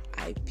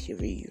 I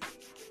pity you.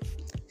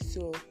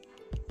 So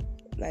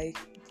there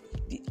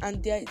are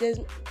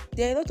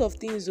a lot of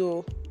things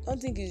though. Don't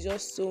think it's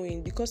just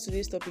sowing, because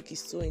today's topic is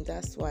sowing,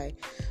 that's why.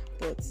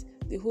 But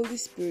the Holy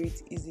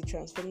Spirit is the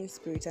transforming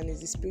Spirit, and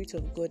is the Spirit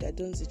of God that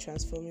does the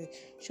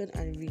transformation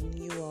and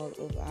renewal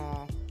of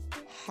our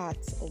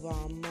hearts, of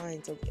our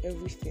minds, of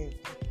everything,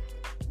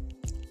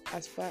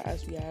 as far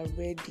as we are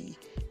ready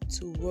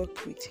to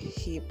work with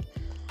Him.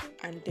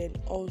 And then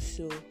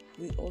also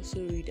we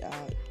read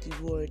the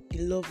word, the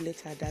love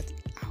letter that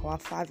our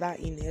Father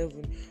in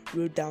heaven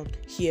wrote down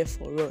here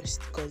for us,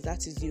 because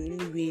that is the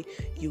only way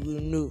you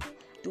will know.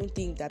 Don't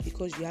think that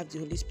because you have the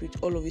Holy Spirit,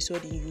 all of a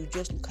sudden you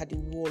just look at the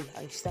wall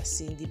and start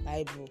seeing the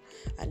Bible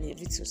and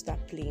everything will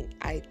start playing.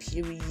 I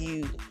pity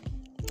you.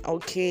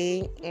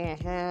 Okay.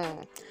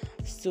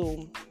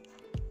 So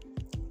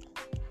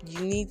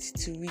you need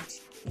to read,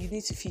 you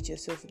need to feed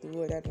yourself with the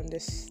word and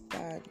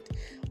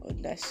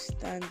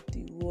understand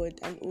the word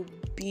and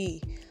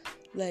obey.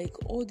 Like,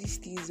 all these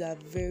things are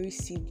very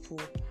simple,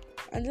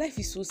 and life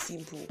is so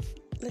simple.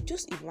 Like,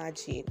 just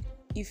imagine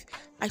if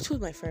I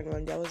told my friend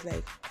one day, I was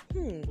like,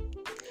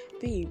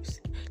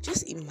 babes,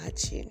 just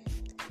imagine,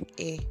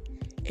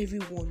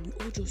 everyone, we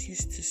all just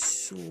used to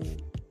sew.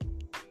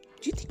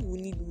 Do you think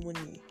we need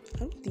money? I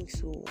don't think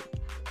so.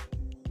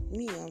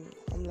 Me,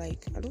 I'm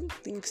like, I don't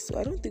think so.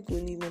 I don't think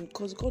we need money,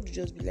 because God will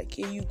just be like,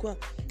 hey, you go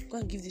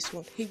and give this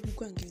one. Hey, you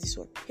go and give this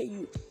one. Hey,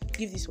 you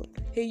give this one.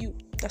 Hey, you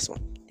that's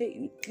one. Hey,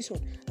 you this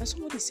one. And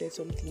somebody said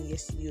something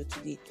yesterday or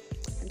today,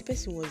 and the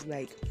person was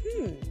like,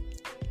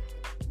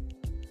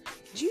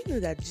 do you know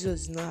that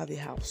Jesus did not have a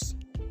house?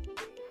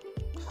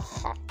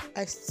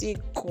 I say,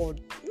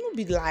 God, not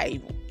be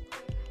lying.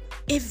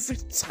 Every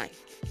time,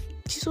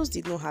 Jesus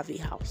did not have a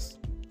house.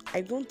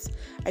 I don't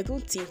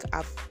think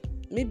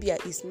maybe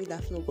it's me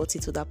that's not got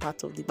into that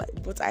part of the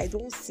Bible, but I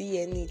don't see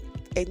any.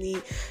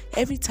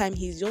 Every time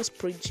he's just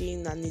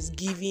preaching and he's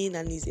giving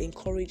and he's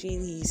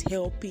encouraging, he's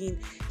helping,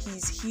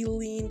 he's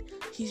healing,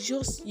 he's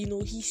just,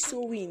 he's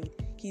sowing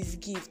his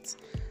gift.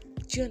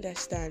 Do you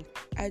understand?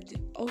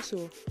 And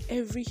also,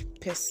 every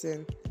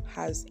person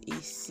has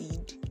a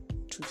seed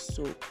to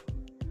sow.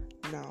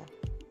 Now,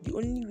 the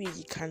only way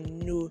you can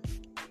know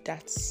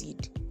that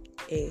seed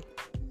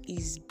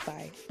is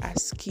by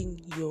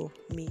asking your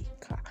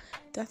maker.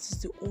 That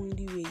is the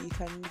only way you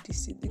can know the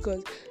seed,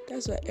 because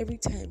that's why every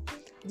time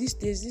there's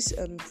this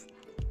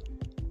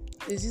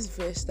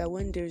verse that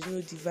when there is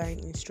no divine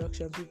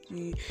instruction,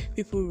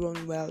 people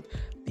run wild.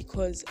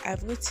 Because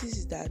I've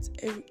noticed that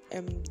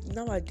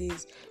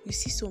nowadays you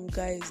see some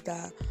guys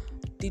that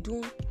they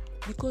don't,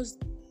 because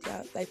they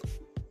are like,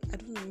 I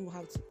don't know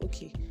how to,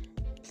 okay,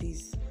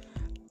 please,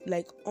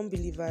 like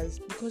unbelievers,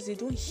 because they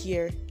don't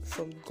hear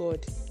from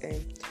God,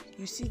 and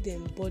you see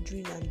them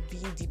bothering and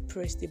being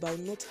depressed about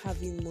not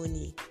having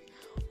money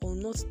or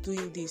not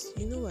doing this.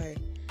 You know why?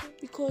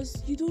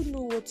 Because you don't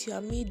know what you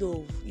are made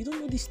of. You don't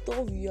know the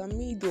stuff you are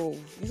made of.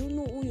 You don't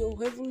know who your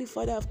heavenly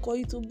Father have called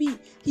you to be.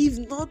 If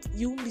not,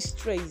 you won't be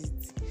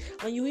stressed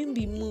and you won't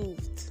be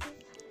moved.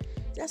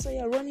 That's why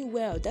you're running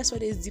wild. That's why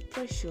there's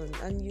depression,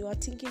 and you are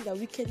thinking that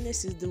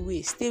wickedness is the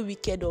way. Stay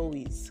wicked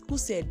always. Who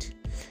said?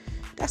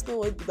 That's not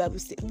what the Bible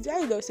says. The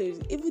Bible says,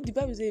 even the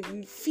Bible says, if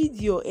you feed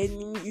your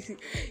enemy,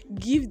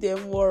 give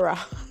them water.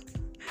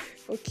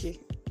 Okay,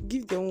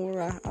 give them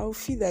water. I'll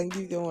feed and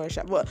give them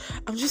water. But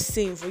I'm just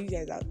saying for you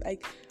guys out,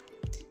 like,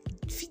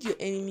 feed your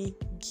enemy,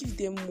 give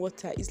them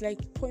water. It's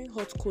like pouring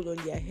hot coal on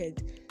their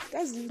head.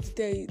 That's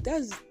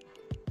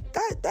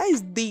that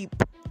is deep.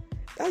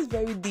 That's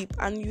very deep.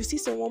 And you see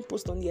someone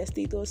post on their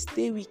status,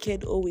 stay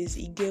wicked always.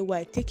 You get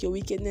why? Take your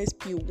wickedness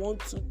pill 1,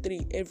 2,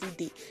 3 every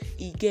day.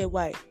 You get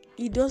why?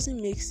 It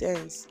doesn't make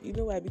sense. You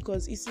know why?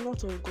 Because it's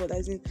not of God.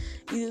 As in,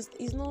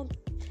 it's not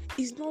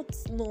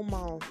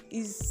normal.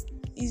 Is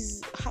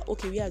how,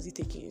 okay, where has it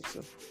taken you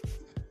to?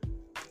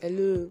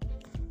 Hello,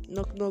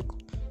 knock knock.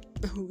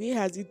 Where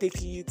has it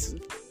taken you to?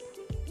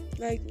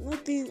 Like,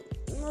 nothing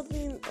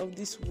of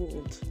this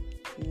world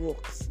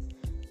works.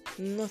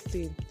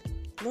 Nothing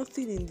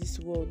in this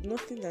world,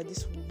 nothing that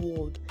this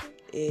world,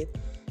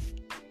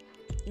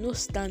 no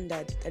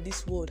standard that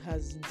this world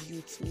has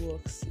built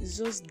works. It's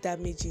just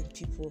damaging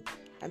people,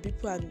 and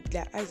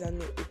their eyes are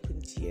not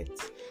opened yet.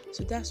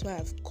 So that's why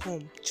I've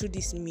come through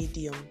this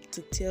medium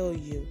to tell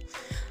you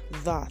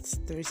that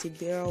there is a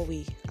better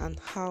way. And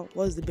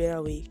what's the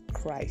better way?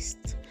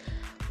 Christ.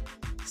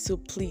 So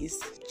please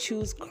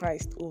choose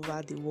Christ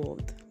over the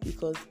world,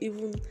 because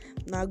even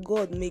now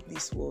God made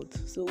this world.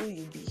 So who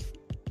you be?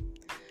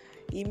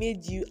 He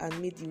made you and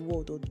made the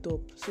world on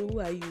top. So who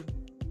are you?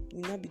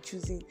 You will not be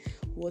choosing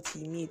what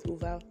he made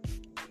over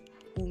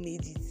who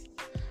made it.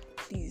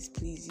 Please,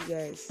 you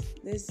guys,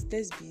 let's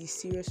be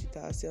serious with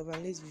ourselves,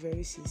 and let's be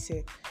very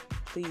sincere,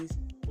 please.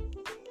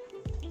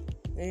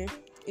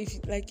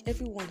 If, like,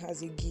 everyone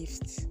has a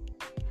gift,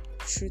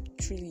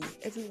 truly,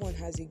 everyone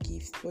has a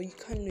gift, but you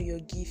can't know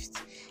your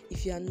gift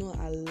if you are not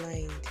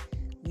aligned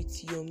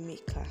with your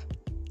maker.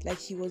 Like,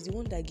 he was the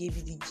one that gave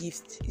you the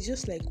gift. It's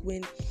just like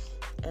when,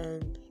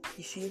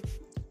 you see,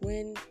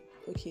 when,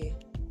 okay,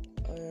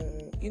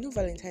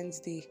 Valentine's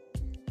Day,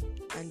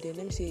 and then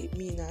let me say,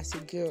 me now as a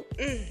girl,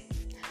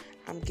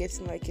 I'm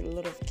getting like a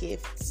lot of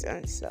gifts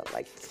and stuff,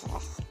 like,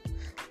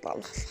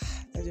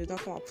 I do not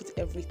come and put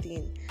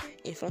everything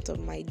in front of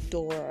my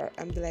door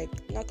and be like,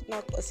 knock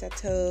knock,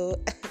 Osato.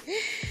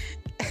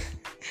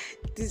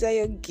 These are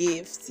your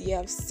gifts. You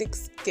have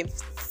 6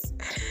 gifts.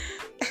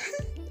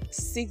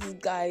 6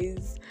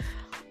 guys.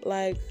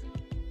 Like,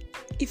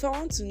 if I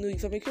want to know,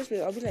 if I'm a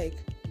Christmas, I'll be like,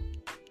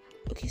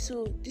 okay,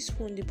 so this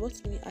one, they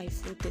bought me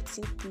iPhone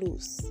 13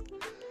 Plus.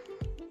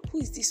 Who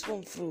is this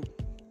one from?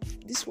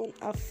 This one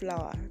have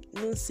flower.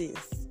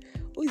 Nonsense.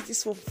 Who is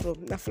this one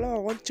from? The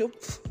flower one chop.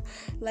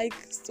 Like,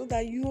 so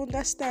that you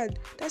understand.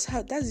 That's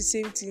the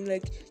same thing.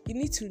 Like, you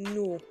need to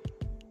know.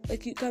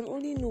 Like, you can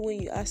only know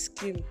when you ask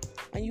him,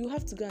 and you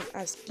have to go and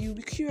ask. You'll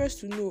be curious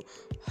to know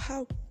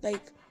how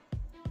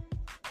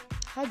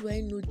do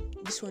I know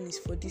this one is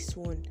for this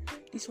one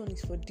is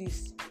for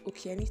this?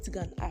 Okay, I need to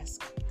go and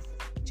ask.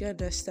 Do you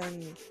understand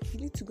me? You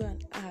need to go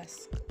and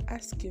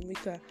ask your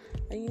maker,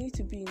 and you need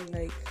to be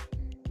in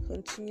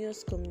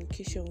continuous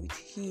communication with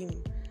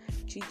him.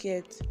 Do you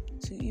get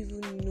to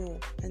even know?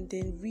 And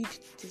then read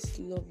this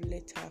love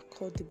letter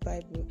called the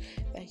Bible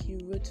that he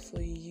wrote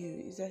for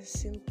you. It's as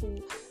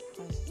simple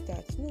as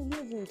that. No, we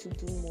don't need to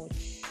do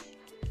much.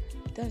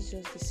 That's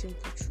just the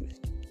simple truth.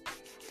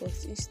 But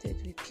instead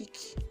we pick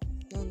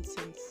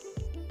nonsense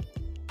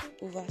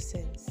over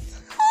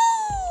sense.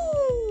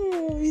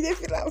 You don't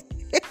feel that?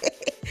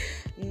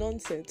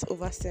 Nonsense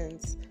over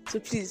sense. So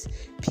please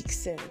pick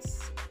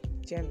sense.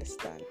 Do you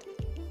understand?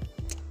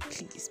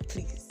 Please.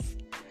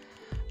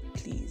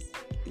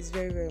 It's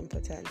very, very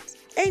important.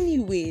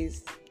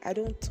 Anyways, I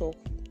don't talk,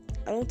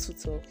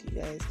 you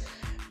guys.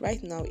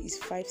 Right now it's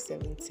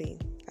 5:17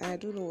 and I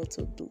don't know what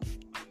to do.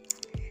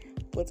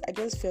 But I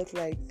just felt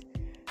like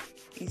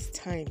it's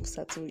time,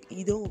 Sato.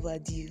 You don't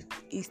overdo.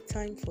 It's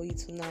time for you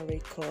to now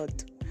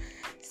record.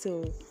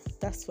 So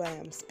that's why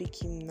I'm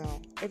speaking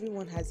now.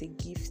 Everyone has a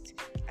gift,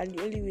 and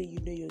the only way you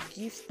know your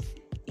gift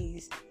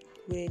is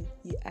when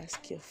you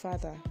ask your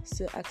Father.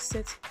 So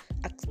accept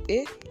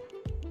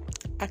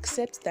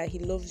that he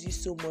loves you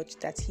so much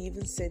that he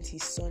even sent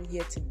his son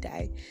here to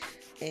die.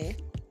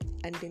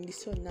 And then the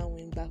son now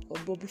went back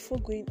up. But before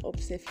going up,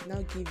 he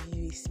now gave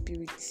you a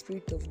spirit, the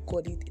spirit of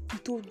God. He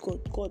told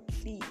God,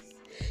 please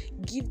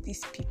give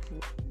these people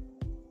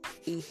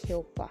a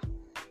helper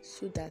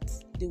so that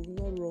they will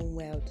not run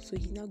wild. So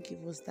he now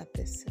gave us that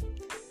person.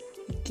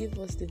 He gave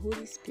us the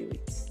Holy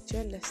Spirit. Do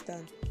you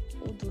understand?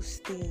 All those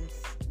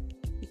things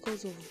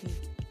because of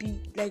the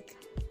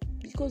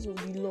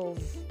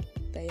love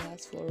that he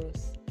has for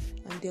us.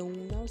 And then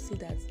we'll now say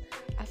that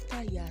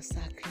after he has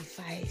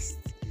sacrificed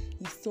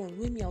his son,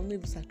 when me, I'll not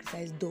even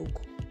sacrifice dog.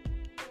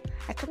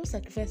 I cannot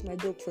sacrifice my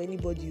dog for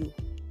anybody.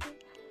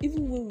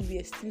 Even when we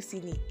were still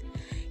sinning,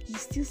 he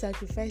still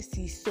sacrificed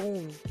his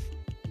son,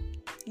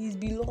 his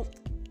beloved.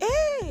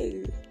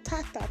 Hey,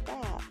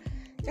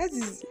 that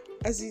is,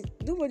 as in,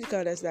 nobody can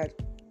understand.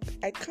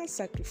 I can't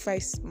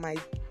sacrifice my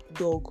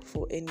dog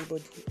for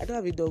anybody. I don't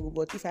have a dog,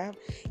 but if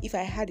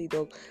I had a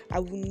dog, I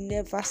would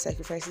never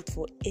sacrifice it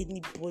for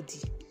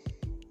anybody.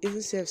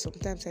 Even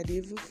sometimes I do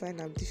even find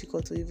it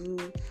difficult to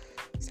even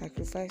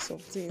sacrifice some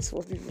things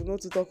for people,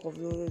 not to talk of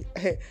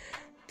the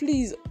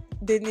please,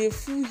 then a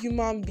full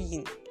human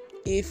being.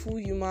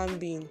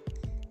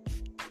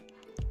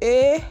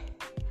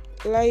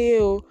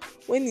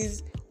 When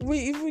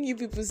even you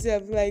people say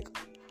like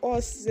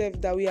us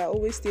that we are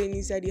always staying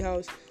inside the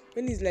house.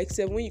 When it's like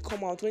 7, when you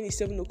come out, when it's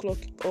 7 o'clock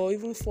or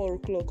even 4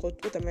 o'clock, or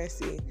what am I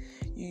saying?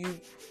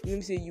 Let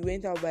me say you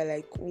went out by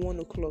like 1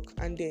 o'clock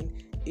and then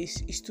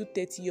it's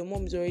 2:30. Your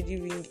mom is already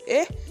ringing.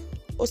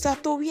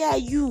 Osato, where are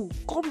you?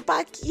 Come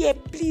back here,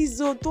 please.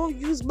 Don't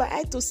use my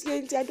eye to see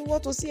anything. I don't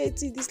want to see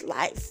anything in this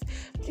life.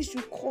 Please,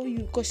 she'll call you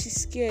because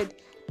she's scared.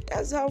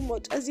 That's how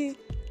much.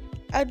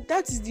 And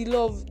that is the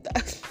love.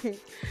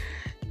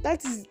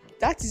 That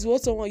is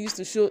what someone used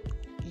to show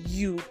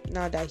you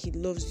now that he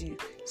loves you.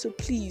 So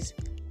please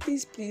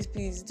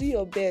do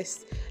your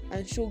best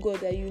and show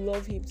God that you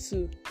love him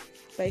too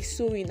by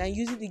sowing and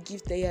using the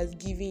gift that he has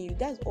given you.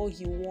 That's all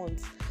he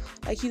wants.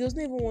 Like, he doesn't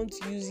even want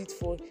to use it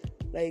for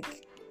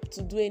like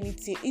to do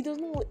anything. He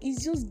doesn't want.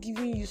 He's just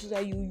giving you so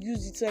that you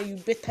use it, so that you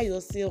better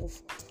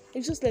yourself.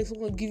 It's just like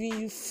someone giving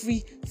you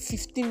free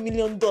 $15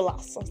 million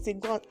and say,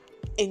 go and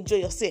enjoy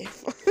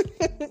yourself.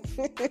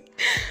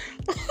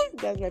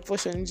 That's my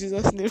portion in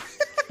Jesus' name.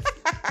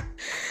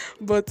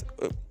 But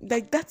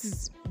that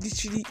is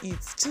literally it.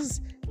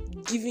 Just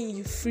giving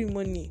you free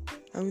money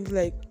and be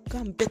like, go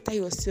and better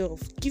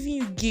yourself. Giving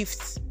you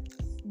gifts,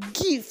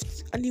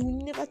 and he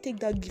will never take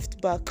that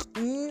gift back.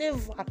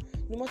 Never.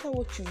 No matter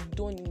what you've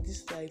done in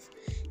this life,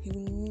 he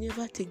will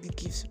never take the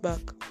gifts back,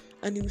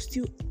 and he will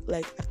still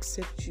like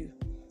accept you.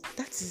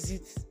 That is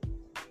it.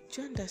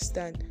 Do you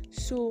understand?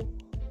 So,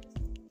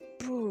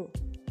 bro,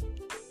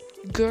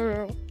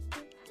 girl,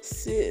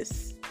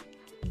 sis,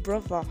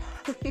 brother,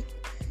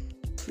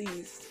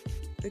 please,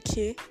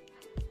 okay,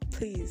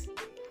 please,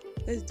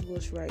 let's do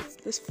what's right.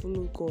 Let's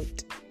follow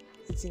God.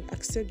 It's in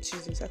accept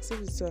Jesus,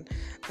 accept his son,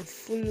 and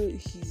follow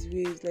his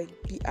ways. Like,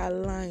 be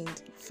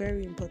aligned.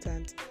 Very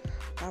important.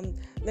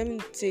 Let me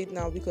say it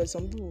now, because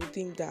some people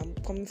think that I'm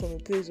coming from a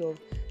place of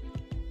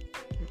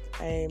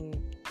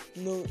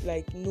no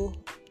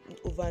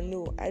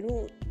overknow. I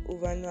don't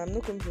overknow. I'm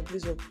not coming from a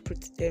place of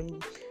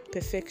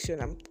perfection.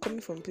 I'm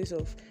coming from a place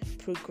of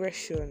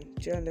progression.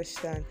 Do you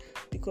understand?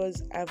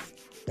 Because I've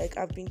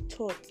been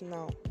taught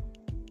now.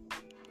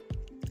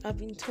 I've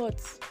been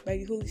taught by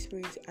the Holy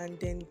Spirit and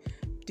then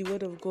the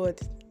Word of God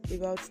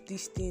about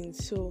these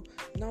things. So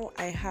now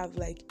I have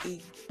like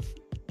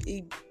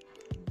a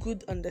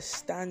good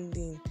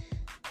understanding.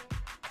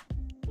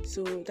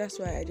 So that's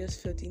why I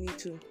just felt the need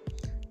to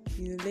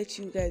let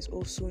you guys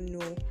also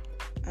know,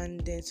 and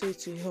then so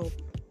it will help,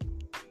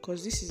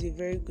 because this is a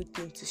very good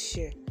thing to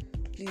share.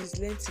 Please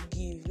learn to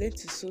give, learn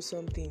to sow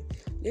something,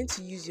 learn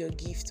to use your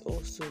gift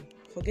also.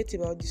 Forget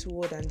about this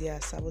world and their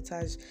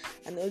sabotage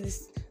and all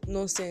this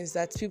nonsense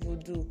that people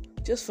do.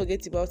 Just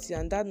forget about it,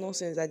 and that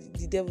nonsense that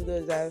the devil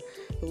does, that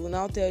will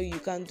now tell you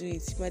can't do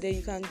it. My dear,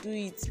 you can do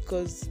it,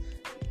 because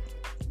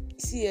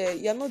see,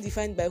 you're not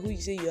defined by who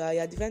you say you are.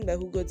 You're defined by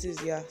who God says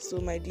you are. So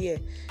my dear,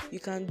 you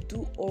can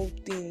do all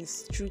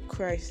things through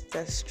Christ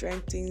that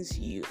strengthens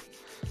you.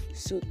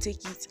 So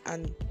take it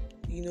and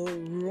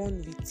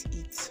run with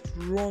it.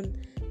 Run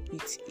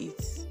with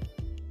it.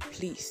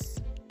 Please.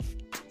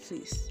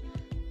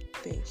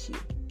 Thank you.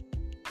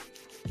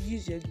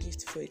 Use your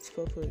gift for its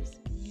purpose.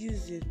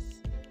 Use it.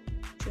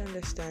 Do you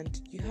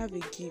understand? You have a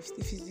gift.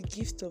 If it's the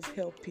gift of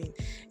helping,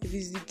 if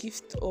it's the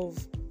gift of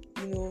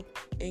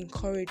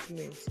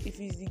encouragement, if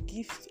it's the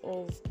gift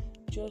of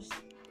just,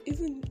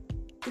 even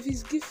if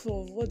it's gift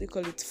of what they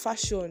call it,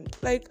 fashion,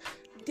 like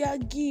there are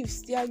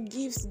gifts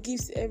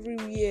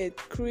everywhere.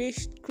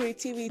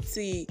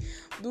 Creativity,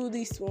 do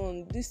this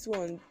one,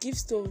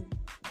 gifts of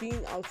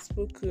being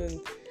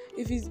outspoken.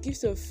 If it's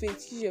gifts of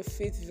faith, use your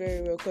faith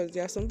very well, because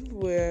there are some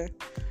people where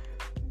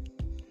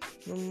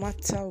no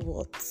matter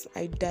what,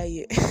 I die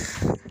here.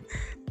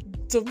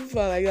 Some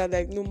people are like that,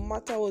 like no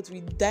matter what,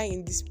 we die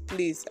in this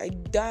place. I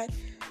die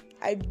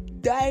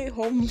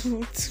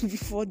humble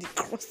before the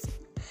cross.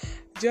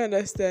 Do you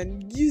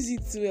understand? Use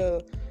it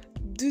well.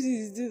 Do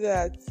this, do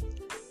that.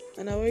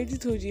 And I already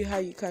told you how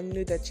you can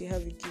know that you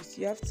have a gift.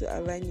 You have to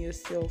align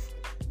yourself.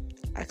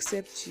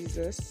 Accept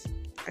Jesus.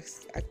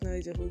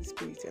 Acknowledge the Holy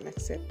Spirit and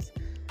accept.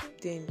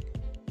 Then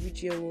read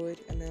your word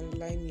and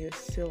align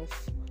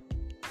yourself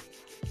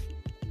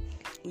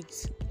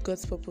with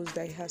God's purpose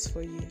that He has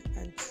for you.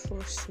 And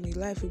trust me,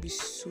 life will be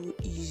so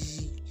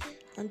easy.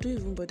 And don't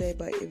even bother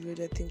about every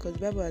other thing, because the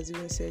Bible has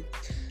even said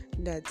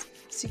that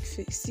seek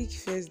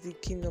first the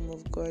kingdom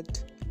of God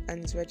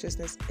and His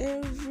righteousness.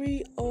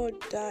 Every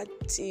other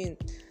thing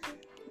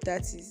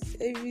every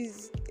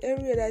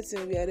other thing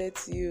will be added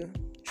to you.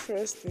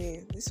 Trust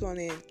me, this one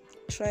is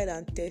tried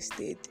and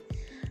tested.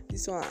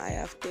 This one, I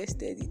have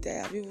tested it.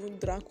 I have even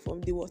drank from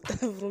the water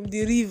from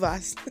the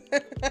rivers.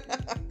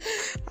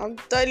 I'm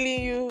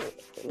telling you,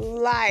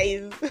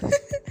 live.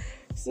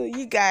 So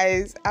you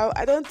guys,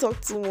 I don't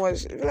talk too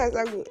much.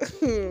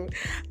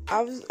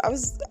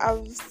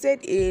 I've said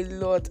a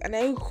lot, and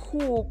I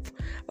hope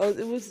I was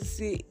able to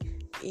say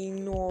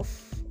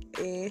enough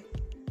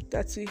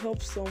that will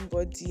help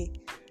somebody.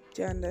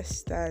 Do you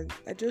understand?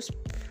 I just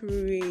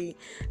pray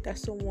that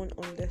someone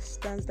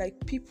understands,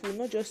 like people,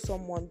 not just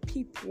someone,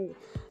 people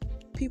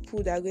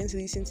that are going to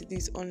listen to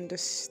this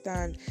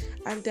understand,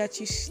 and that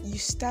you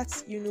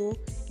start, in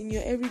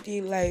your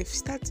everyday life,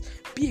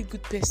 be a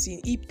good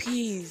person. It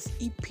pays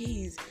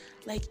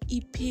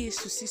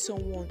to see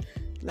someone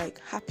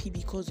like happy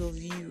because of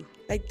you.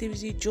 Like there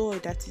is a joy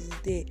that is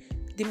there.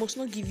 They must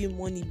not give you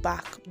money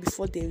back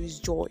before there is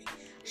joy.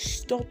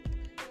 Stop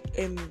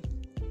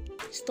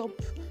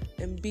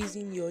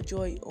basing your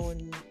joy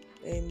on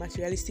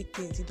materialistic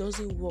things. It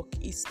doesn't work.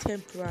 It's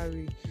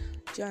temporary.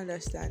 Do you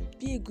understand?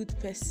 Be a good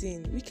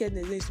person.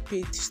 Wickedness is to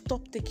pay.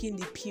 Stop taking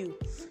the pill.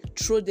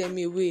 Throw them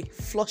away.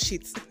 Flush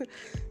it.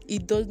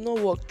 It does not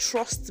work.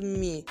 Trust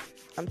me.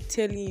 I'm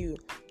telling you.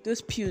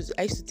 Those pills,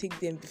 I used to take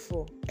them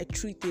before. I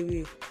threw it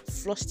away.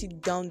 Flushed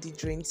it down the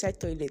drain inside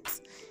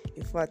toilet.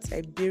 In fact,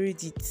 I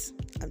buried it.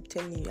 I'm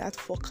telling you, I had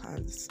 4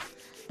 cans.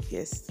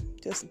 Yes.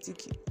 Just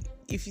think it.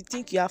 If you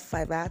think you have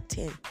 5, I had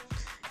 10.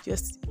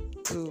 Just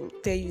to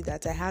tell you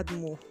that I had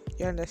more.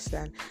 You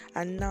understand?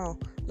 And now,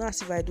 not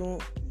as if I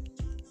don't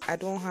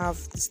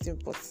have this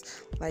thing, but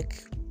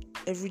like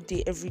every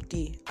day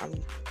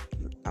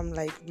I'm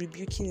like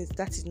rebuking it.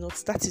 That is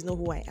not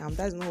who I am.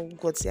 That's not who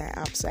God says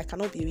I am. So I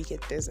cannot be a wicked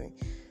person.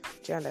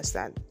 Do you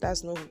understand?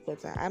 That's not who God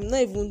says. I'm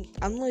not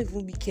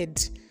even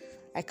wicked.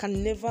 I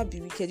can never be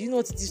wicked. You know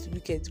what it is to be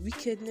wicked?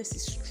 Wickedness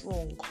is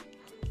strong.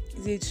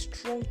 It's a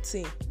strong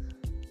thing.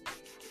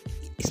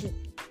 You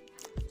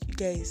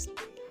guys,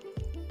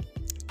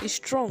 it's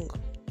strong.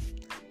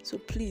 So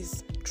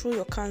please throw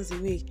your cans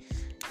away.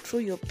 Throw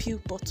your pill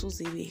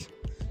bottles away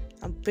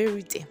and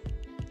bury them,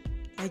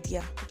 my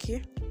dear.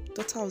 Okay,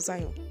 daughter of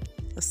Zion,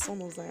 the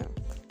son of Zion,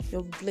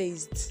 you're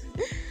blessed.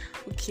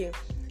 Okay,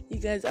 you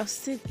guys, I've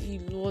said a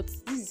lot.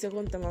 This is the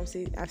second time I've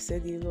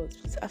said a lot.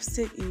 I've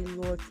said a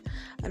lot,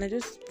 and I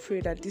just pray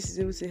that this is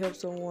able to help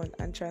someone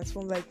and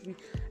transform.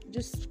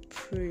 Just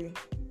pray.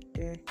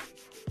 The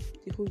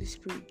Holy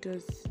Spirit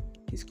does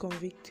His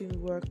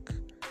convicting work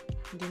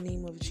in the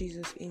name of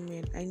Jesus.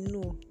 Amen. I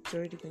know it's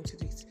already going to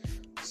do it.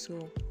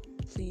 So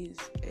please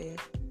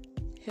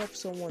help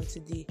someone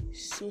today.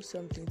 Sow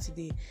something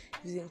today.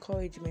 It's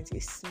encouragement,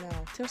 a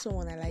smile. Tell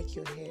someone, I like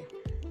your hair.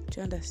 Do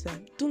you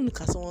understand? Don't look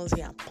at someone's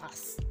hair and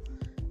pass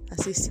and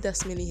say, see that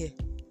smelly hair.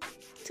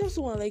 Tell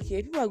someone, like,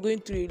 hair. People are going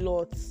through a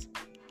lot.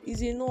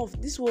 It's enough.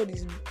 This world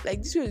is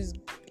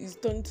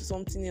turning to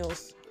something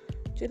else.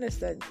 Do you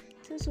understand?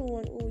 Tell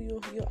someone, oh,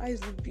 your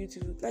eyes look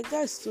beautiful. Like,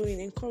 that's sowing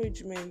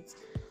encouragement.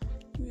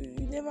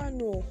 You never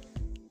know.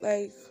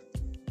 Like,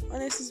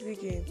 honestly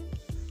speaking,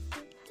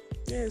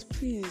 Yes,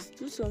 please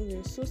do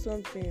something, sow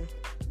something,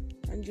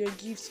 and your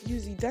gifts,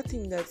 use it. That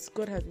thing that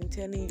God has been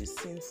telling you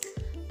since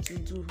to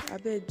do, I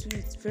bet do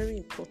it. Very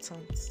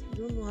important.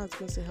 You don't know how it's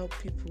going to help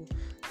people,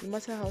 no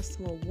matter how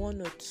small,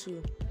 one or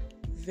two.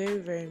 Very,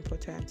 very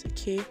important.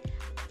 Okay,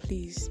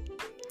 please.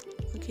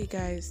 Okay,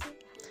 guys.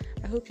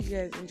 I hope you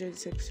guys enjoyed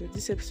this episode.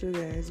 This episode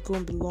is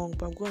going to be long,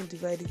 but I'm going to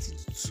divide it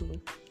into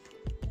two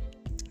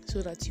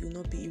so that you will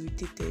not be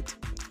irritated.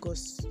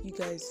 Because you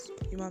guys,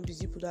 human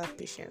beings, people that have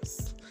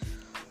patience.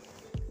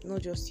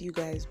 Not just you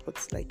guys, but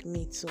like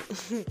me too.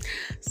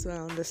 So I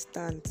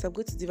understand. So I'm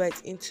going to divide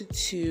it into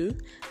two,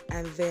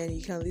 and then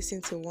you can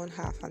listen to one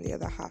half and the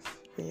other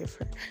half when you're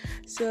free.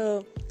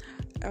 So,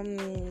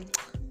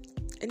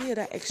 any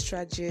other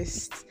extra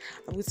gist?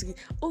 I'm going to get.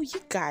 Oh,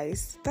 you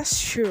guys, that's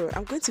true.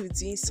 I'm going to be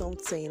doing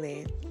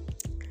something.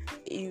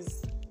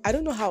 I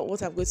don't know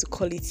what I'm going to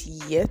call it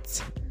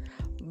yet,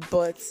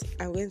 but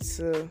I'm going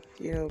to,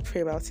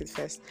 pray about it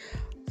first.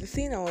 The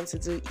thing I want to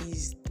do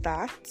is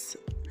that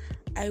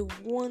I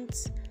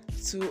want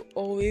to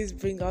always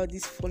bring out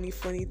these funny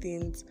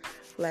things.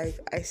 Like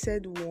I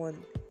said one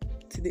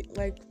today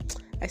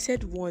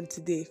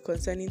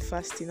concerning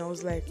fasting. I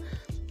was like,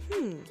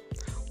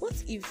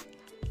 what if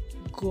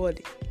God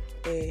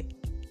did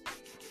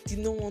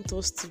not want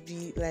us to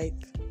be like,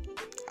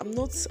 I'm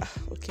not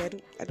okay,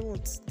 I don't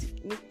want to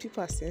make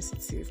people are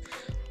sensitive,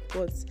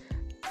 but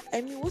I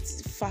mean, what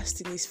if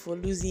fasting is for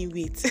losing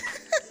weight?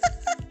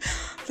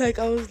 Like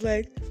I was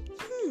like,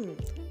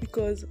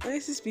 because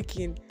honestly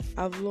speaking,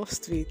 I've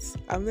lost weight.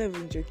 I'm not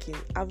even joking.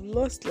 I've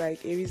lost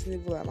like a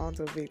reasonable amount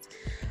of weight.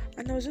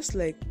 And I was just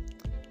like,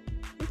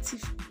 what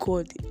if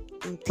God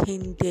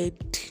intended,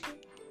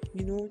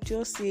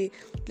 just say,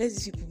 let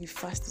these people be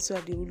fasting so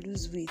that they will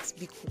lose weight,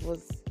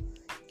 because,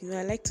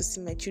 I like to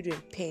see my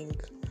children paying,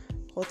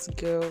 hot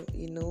girl,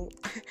 all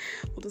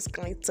those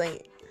kind of time.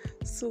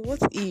 So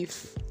what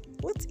if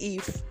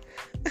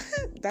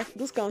that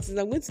those kind of things,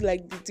 I'm going to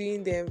like be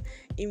doing them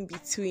in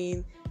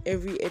between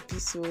every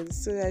episode,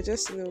 so that I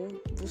just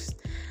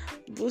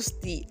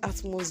boost the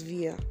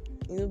atmosphere,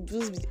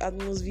 boost the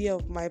atmosphere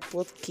of my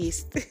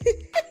podcast.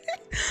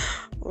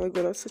 Oh my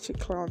god, I'm such a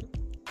clown.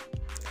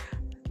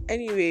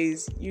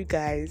 Anyways, you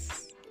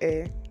guys,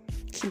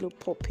 kilo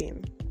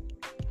popping.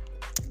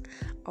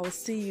 I'll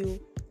see you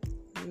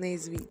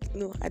next week.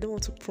 No, I don't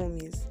want to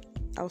promise.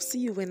 I'll see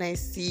you when I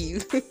see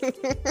you.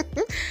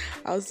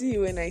 I'll see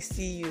you when I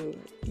see you.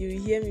 You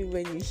hear me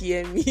when you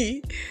hear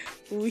me.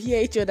 We'll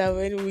hear each other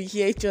when we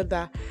hear each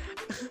other.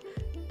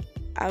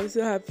 I'm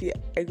so happy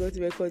I got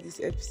to record this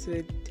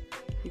episode,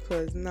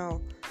 because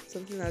now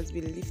something has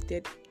been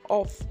lifted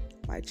off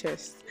my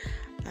chest,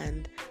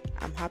 and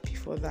I'm happy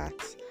for that.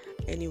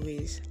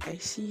 Anyways, I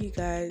see you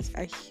guys.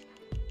 I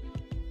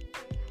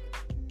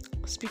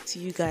speak to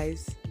you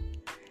guys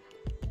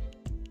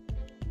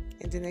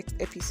in the next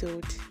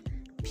episode.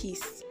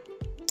 Peace.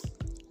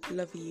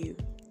 Love you.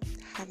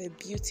 Have a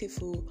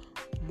beautiful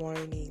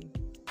morning.